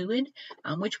amniotic fluid,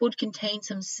 which would contain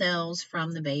some cells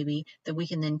from the baby that we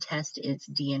can then test its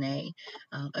DNA.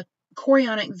 A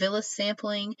chorionic villus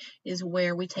sampling is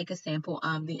where we take a sample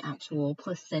of the actual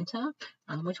placenta,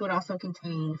 which would also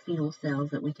contain fetal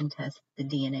cells that we can test the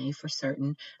DNA for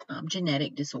certain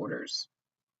genetic disorders.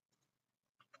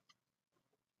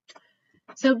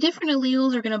 So different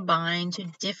alleles are going to bind to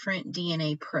different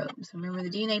DNA probes. Remember, the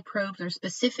DNA probes are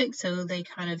specific, so they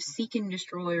kind of seek and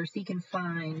destroy or seek and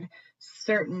find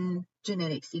certain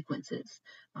genetic sequences.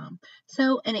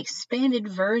 So an expanded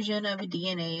version of a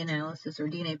DNA analysis or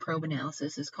DNA probe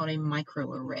analysis is called a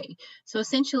microarray. So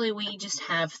essentially, we just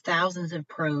have thousands of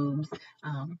probes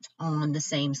on the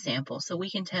same sample. So we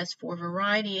can test for a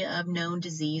variety of known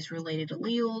disease-related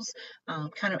alleles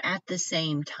kind of at the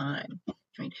same time.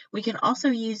 Right. We can also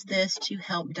use this to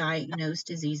help diagnose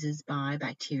diseases by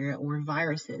bacteria or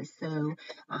viruses, so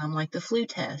like the flu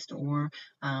test or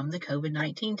the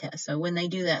COVID-19 test. So when they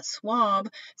do that swab,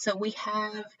 so we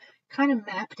have kind of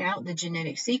mapped out the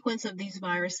genetic sequence of these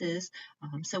viruses,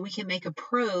 so we can make a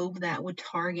probe that would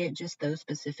target just those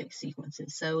specific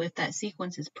sequences. So if that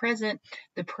sequence is present,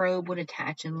 the probe would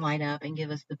attach and light up and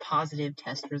give us the positive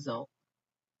test result.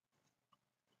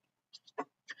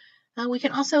 We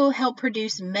can also help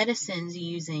produce medicines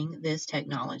using this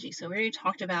technology. So we already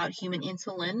talked about human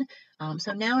insulin.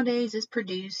 So nowadays it's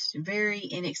produced very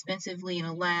inexpensively in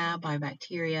a lab by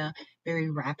bacteria, very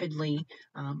rapidly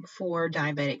for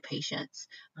diabetic patients.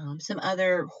 Some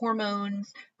other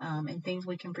hormones and things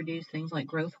we can produce, things like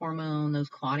growth hormone, those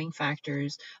clotting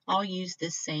factors, all use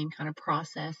this same kind of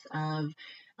process of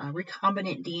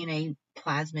recombinant DNA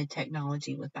plasmid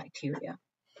technology with bacteria.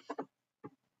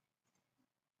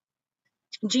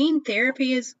 Gene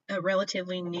therapy is a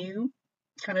relatively new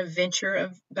kind of venture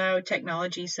of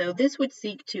biotechnology. So this would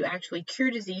seek to actually cure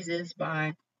diseases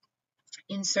by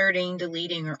inserting,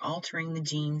 deleting, or altering the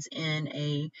genes in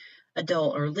a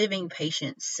adult or living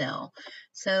patient cell.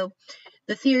 So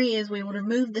the theory is we would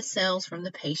remove the cells from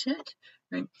the patient,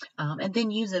 right, and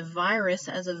then use a virus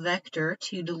as a vector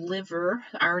to deliver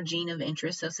our gene of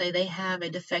interest. So say they have a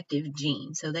defective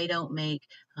gene, so they don't make,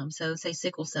 so say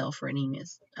sickle cell for anemia,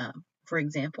 for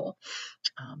example.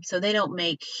 So they don't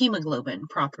make hemoglobin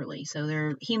properly. So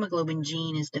their hemoglobin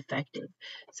gene is defective.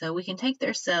 So we can take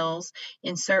their cells,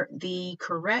 insert the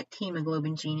correct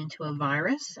hemoglobin gene into a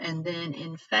virus, and then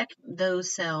infect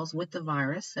those cells with the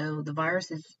virus. So the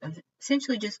virus is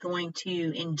essentially just going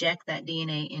to inject that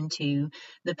DNA into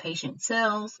the patient's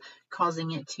cells,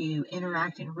 causing it to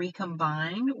interact and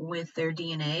recombine with their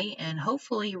DNA and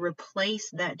hopefully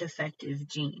replace that defective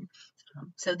gene.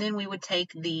 So then we would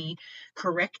take the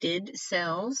corrected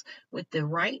cells with the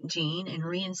right gene and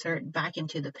reinsert back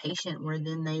into the patient, where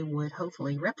then they would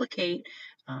hopefully replicate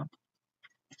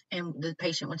and the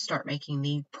patient would start making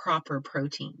the proper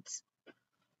proteins.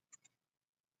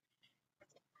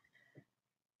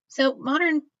 So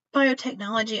modern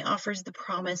Biotechnology offers the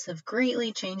promise of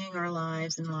greatly changing our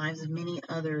lives and lives of many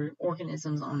other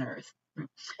organisms on Earth.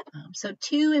 So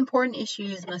two important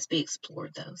issues must be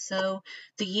explored, though. So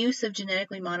the use of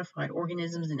genetically modified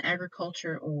organisms in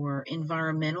agriculture or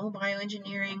environmental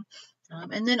bioengineering.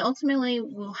 And then ultimately,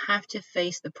 we'll have to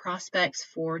face the prospects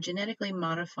for genetically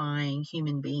modifying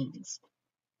human beings.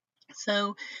 So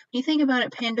when you think about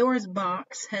it, Pandora's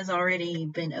box has already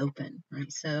been open,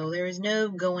 right? So there is no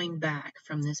going back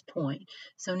from this point.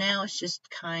 So now it's just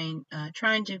trying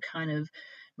to kind of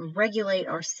regulate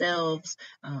ourselves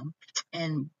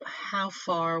and how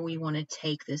far we want to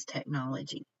take this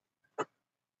technology.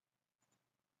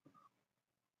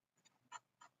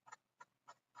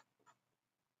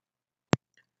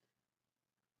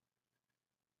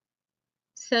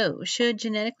 So should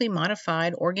genetically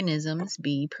modified organisms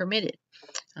be permitted?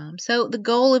 So the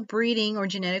goal of breeding or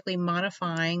genetically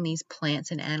modifying these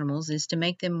plants and animals is to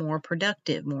make them more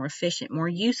productive, more efficient, more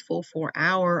useful for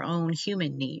our own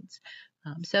human needs.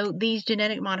 So these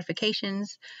genetic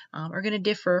modifications are going to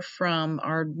differ from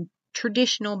our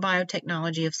traditional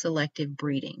biotechnology of selective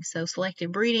breeding. So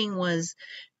selective breeding was,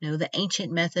 the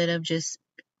ancient method of just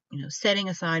setting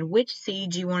aside which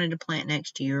seeds you wanted to plant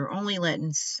next year, or only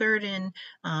letting certain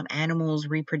animals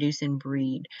reproduce and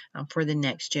breed for the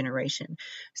next generation.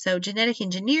 So genetic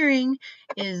engineering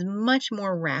is much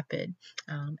more rapid,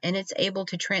 and it's able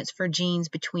to transfer genes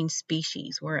between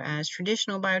species, whereas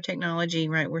traditional biotechnology,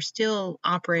 right, we're still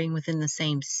operating within the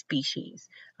same species.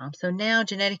 So now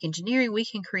genetic engineering, we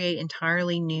can create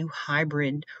entirely new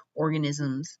hybrid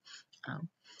organisms.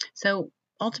 So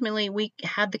ultimately, we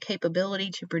have the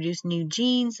capability to produce new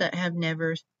genes that have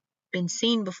never been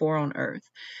seen before on Earth.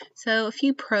 So a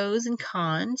few pros and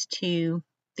cons to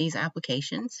these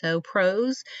applications. So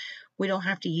pros, we don't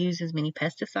have to use as many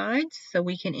pesticides, so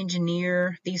we can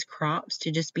engineer these crops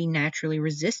to just be naturally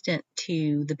resistant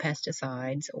to the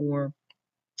pesticides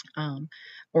um,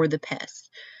 or the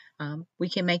pests. We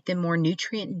can make them more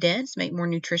nutrient dense, make more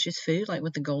nutritious food, like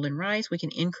with the golden rice. We can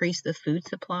increase the food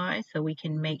supply, so we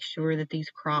can make sure that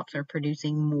these crops are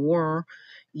producing more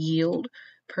yield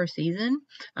per season.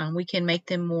 We can make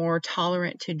them more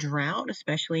tolerant to drought,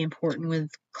 especially important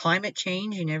with climate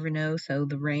change. You never know, so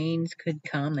the rains could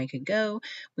come, they could go.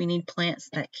 We need plants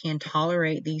that can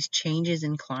tolerate these changes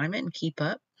in climate and keep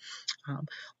up.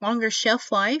 Longer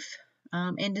shelf life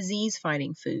and disease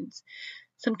fighting foods.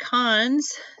 Some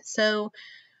cons. So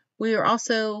we are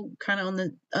also kind of on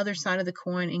the other side of the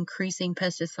coin, increasing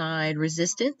pesticide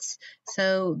resistance.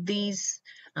 So these,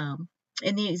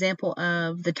 in the example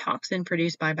of the toxin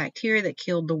produced by bacteria that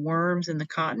killed the worms in the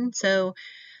cotton. So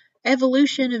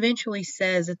evolution eventually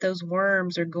says that those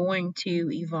worms are going to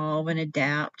evolve and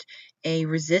adapt a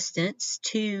resistance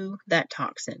to that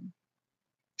toxin.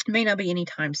 It may not be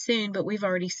anytime soon, but we've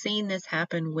already seen this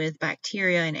happen with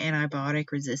bacteria and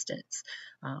antibiotic resistance.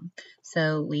 Um,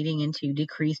 so leading into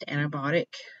decreased antibiotic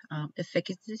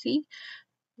efficacy,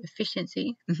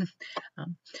 efficiency.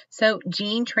 um, so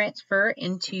gene transfer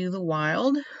into the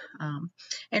wild.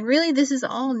 And really this is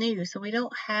all new. So we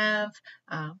don't have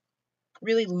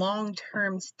really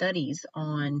long-term studies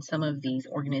on some of these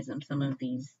organisms, some of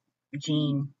these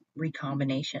gene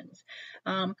recombinations.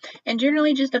 And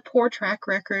generally just a poor track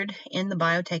record in the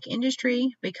biotech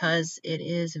industry because it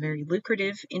is a very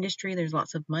lucrative industry. There's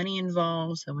lots of money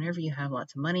involved. So whenever you have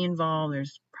lots of money involved,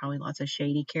 there's probably lots of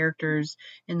shady characters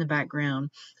in the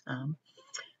background.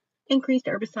 Increased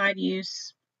herbicide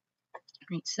use.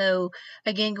 Right. So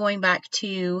again, going back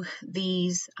to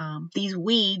these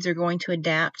weeds are going to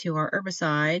adapt to our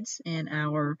herbicides and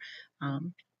our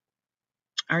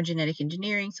genetic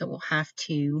engineering. So we'll have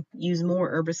to use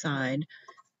more herbicide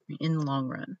in the long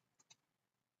run.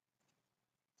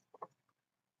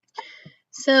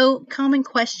 So common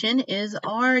question is,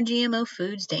 are GMO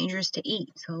foods dangerous to eat?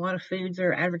 So a lot of foods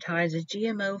are advertised as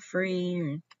GMO free,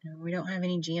 or we don't have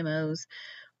any GMOs.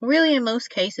 Really, in most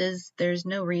cases, there's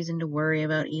no reason to worry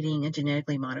about eating a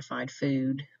genetically modified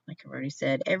food. Like I've already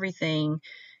said, everything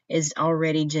is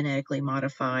already genetically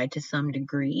modified to some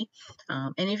degree.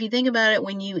 And if you think about it,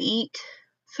 when you eat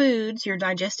foods, your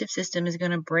digestive system is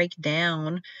going to break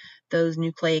down those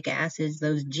nucleic acids,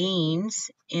 those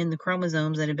genes in the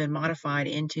chromosomes that have been modified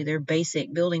into their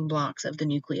basic building blocks of the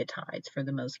nucleotides for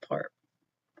the most part.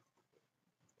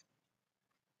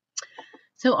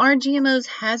 So are GMOs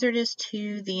hazardous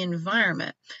to the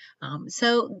environment?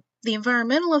 So the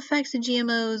environmental effects of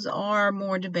GMOs are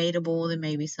more debatable than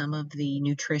maybe some of the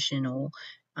nutritional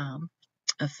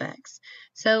effects.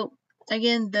 So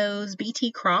again, those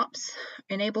BT crops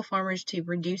enable farmers to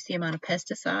reduce the amount of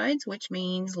pesticides, which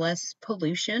means less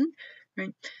pollution.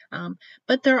 right?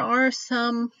 But there are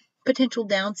some potential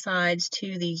downsides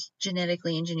to these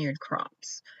genetically engineered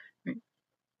crops. Right?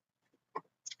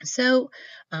 So,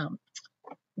 um,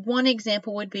 one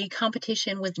example would be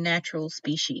competition with natural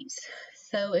species.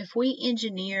 So if we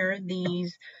engineer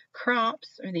these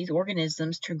crops or these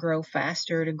organisms to grow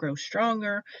faster, to grow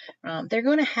stronger, they're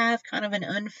going to have kind of an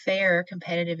unfair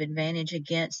competitive advantage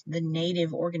against the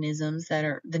native organisms that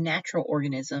are the natural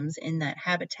organisms in that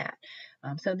habitat.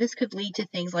 So this could lead to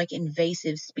things like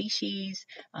invasive species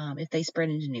if they spread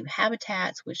into new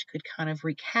habitats, which could kind of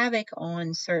wreak havoc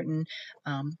on certain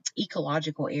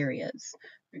ecological areas.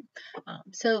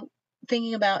 So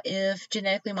thinking about if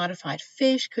genetically modified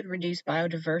fish could reduce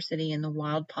biodiversity in the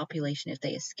wild population if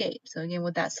they escape. So again,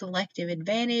 with that selective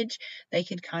advantage, they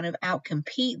could kind of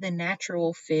outcompete the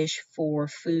natural fish for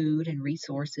food and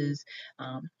resources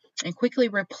and quickly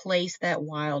replace that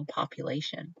wild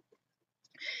population.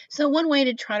 So one way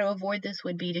to try to avoid this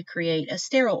would be to create a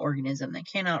sterile organism that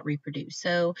cannot reproduce.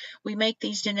 So we make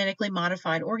these genetically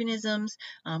modified organisms.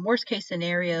 Worst case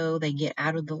scenario, they get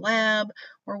out of the lab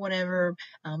or whatever,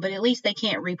 but at least they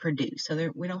can't reproduce.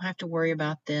 So we don't have to worry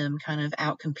about them kind of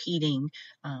out competing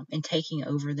and taking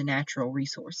over the natural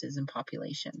resources and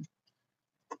population.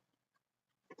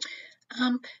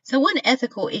 So one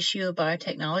ethical issue of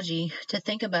biotechnology to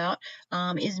think about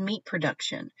is meat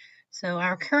production. So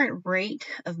our current rate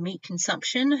of meat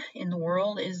consumption in the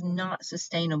world is not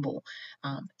sustainable.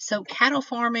 So cattle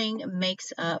farming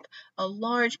makes up a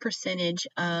large percentage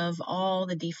of all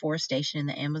the deforestation in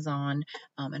the Amazon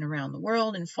and around the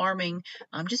world, and farming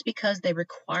just because they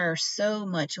require so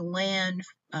much land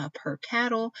per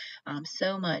cattle,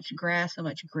 so much grass, so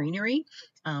much greenery.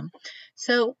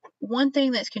 So one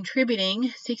thing that's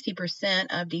contributing 60%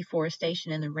 of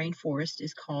deforestation in the rainforest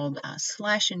is called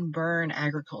slash and burn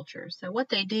agriculture. So what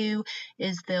they do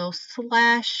is they'll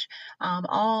slash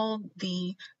all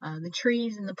the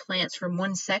trees and the plants from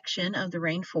one section of the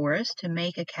rainforest to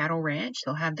make a cattle ranch.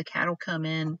 They'll have the cattle come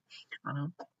in,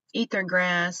 eat their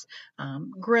grass,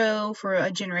 grow for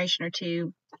a generation or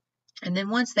two. And then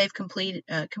once they've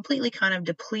completely kind of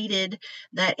depleted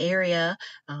that area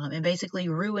and basically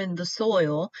ruined the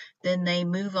soil, then they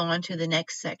move on to the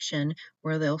next section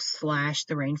where they'll slash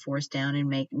the rainforest down and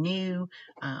make new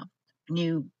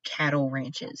cattle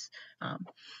ranches.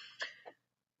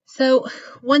 So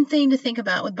one thing to think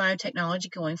about with biotechnology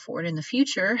going forward in the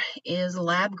future is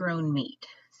lab-grown meat.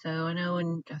 So I know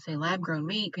when I say lab-grown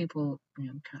meat, people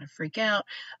kind of freak out.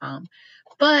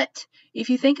 But if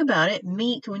you think about it,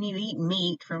 meat, when you eat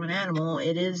meat from an animal,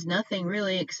 it is nothing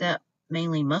really except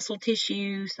mainly muscle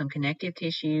tissue, some connective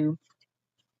tissue,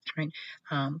 right?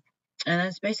 And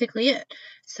that's basically it.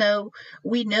 So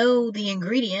we know the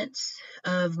ingredients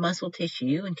of muscle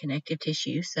tissue and connective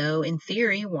tissue. So in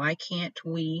theory, why can't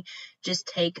we just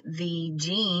take the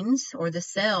genes or the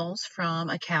cells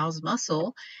from a cow's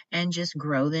muscle and just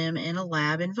grow them in a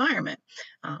lab environment?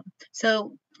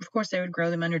 So of course, they would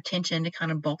grow them under tension to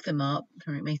kind of bulk them up,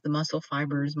 to make the muscle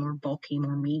fibers more bulky,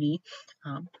 more meaty.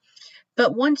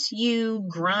 But once you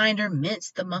grind or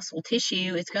mince the muscle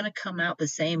tissue, it's going to come out the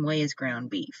same way as ground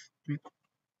beef.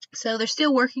 So they're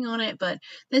still working on it, but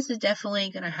this is definitely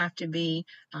going to have to be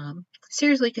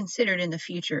seriously considered in the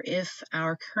future if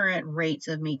our current rates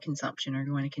of meat consumption are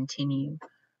going to continue.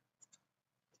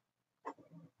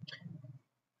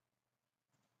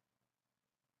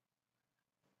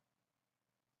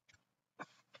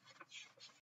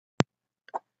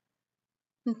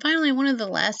 And finally, one of the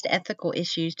last ethical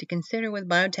issues to consider with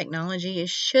biotechnology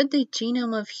is, should the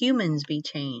genome of humans be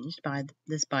changed by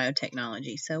this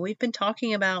biotechnology? So we've been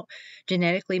talking about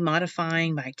genetically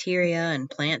modifying bacteria and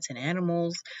plants and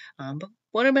animals, but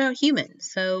what about humans?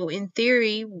 So in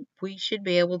theory, we should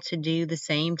be able to do the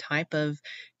same type of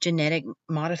genetic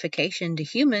modification to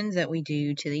humans that we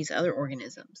do to these other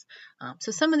organisms.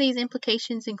 So some of these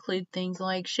implications include things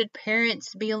like, should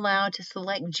parents be allowed to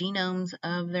select genomes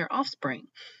of their offspring?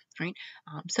 Right.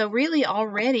 So really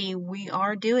already we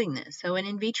are doing this. So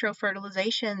in vitro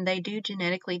fertilization, they do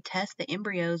genetically test the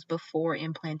embryos before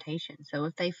implantation. So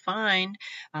if they find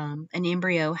an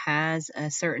embryo has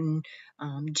a certain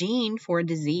gene for a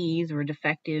disease or a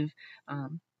defective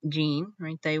gene,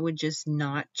 right, they would just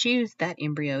not choose that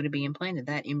embryo to be implanted.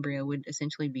 That embryo would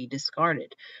essentially be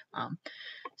discarded.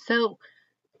 So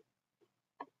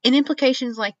in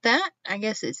implications like that, I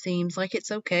guess it seems like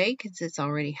it's okay because it's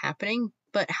already happening.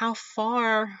 But how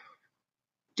far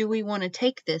do we want to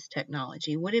take this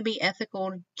technology? Would it be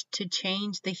ethical to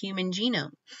change the human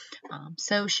genome?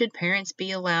 So should parents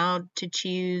be allowed to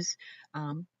choose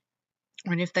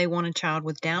and if they want a child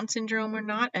with Down syndrome or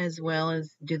not, as well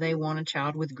as do they want a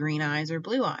child with green eyes or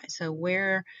blue eyes. So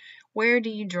where do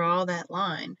you draw that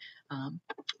line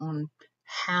on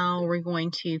how we're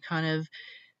going to kind of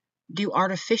do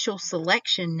artificial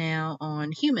selection now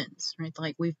on humans, right?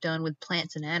 Like we've done with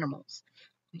plants and animals.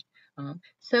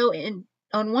 So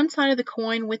on one side of the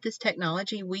coin with this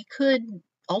technology, we could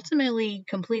ultimately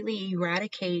completely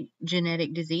eradicate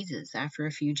genetic diseases after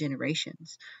a few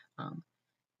generations. Um,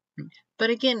 but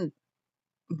again,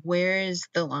 where is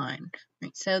the line?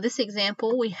 Right. So this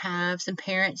example, we have some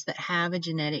parents that have a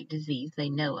genetic disease they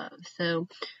know of. So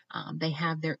they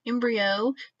have their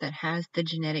embryo that has the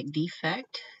genetic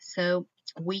defect. So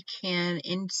we can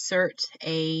insert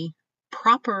a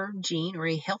proper gene or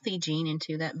a healthy gene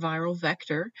into that viral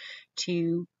vector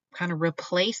to kind of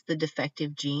replace the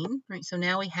defective gene. Right. So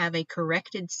now we have a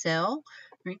corrected cell.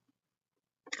 Right,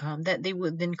 that they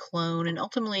would then clone and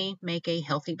ultimately make a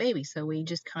healthy baby. So we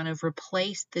just kind of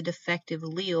replace the defective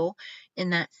allele in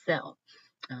that cell.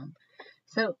 Um,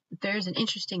 so there's an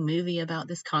interesting movie about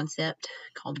this concept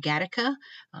called Gattaca.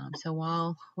 So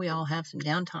while we all have some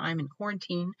downtime and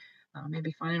quarantine,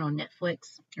 maybe find it on Netflix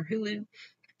or Hulu.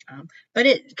 But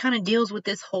it kind of deals with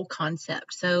this whole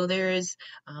concept. So there is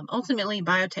ultimately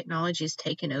biotechnology is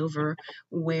taken over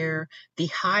where the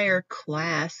higher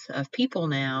class of people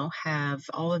now have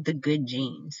all of the good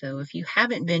genes. So if you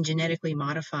haven't been genetically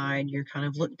modified, you're kind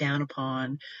of looked down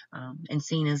upon and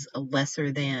seen as a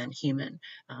lesser than human.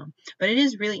 But it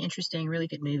is really interesting, really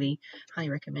good movie. Highly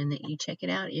recommend that you check it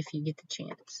out if you get the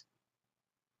chance.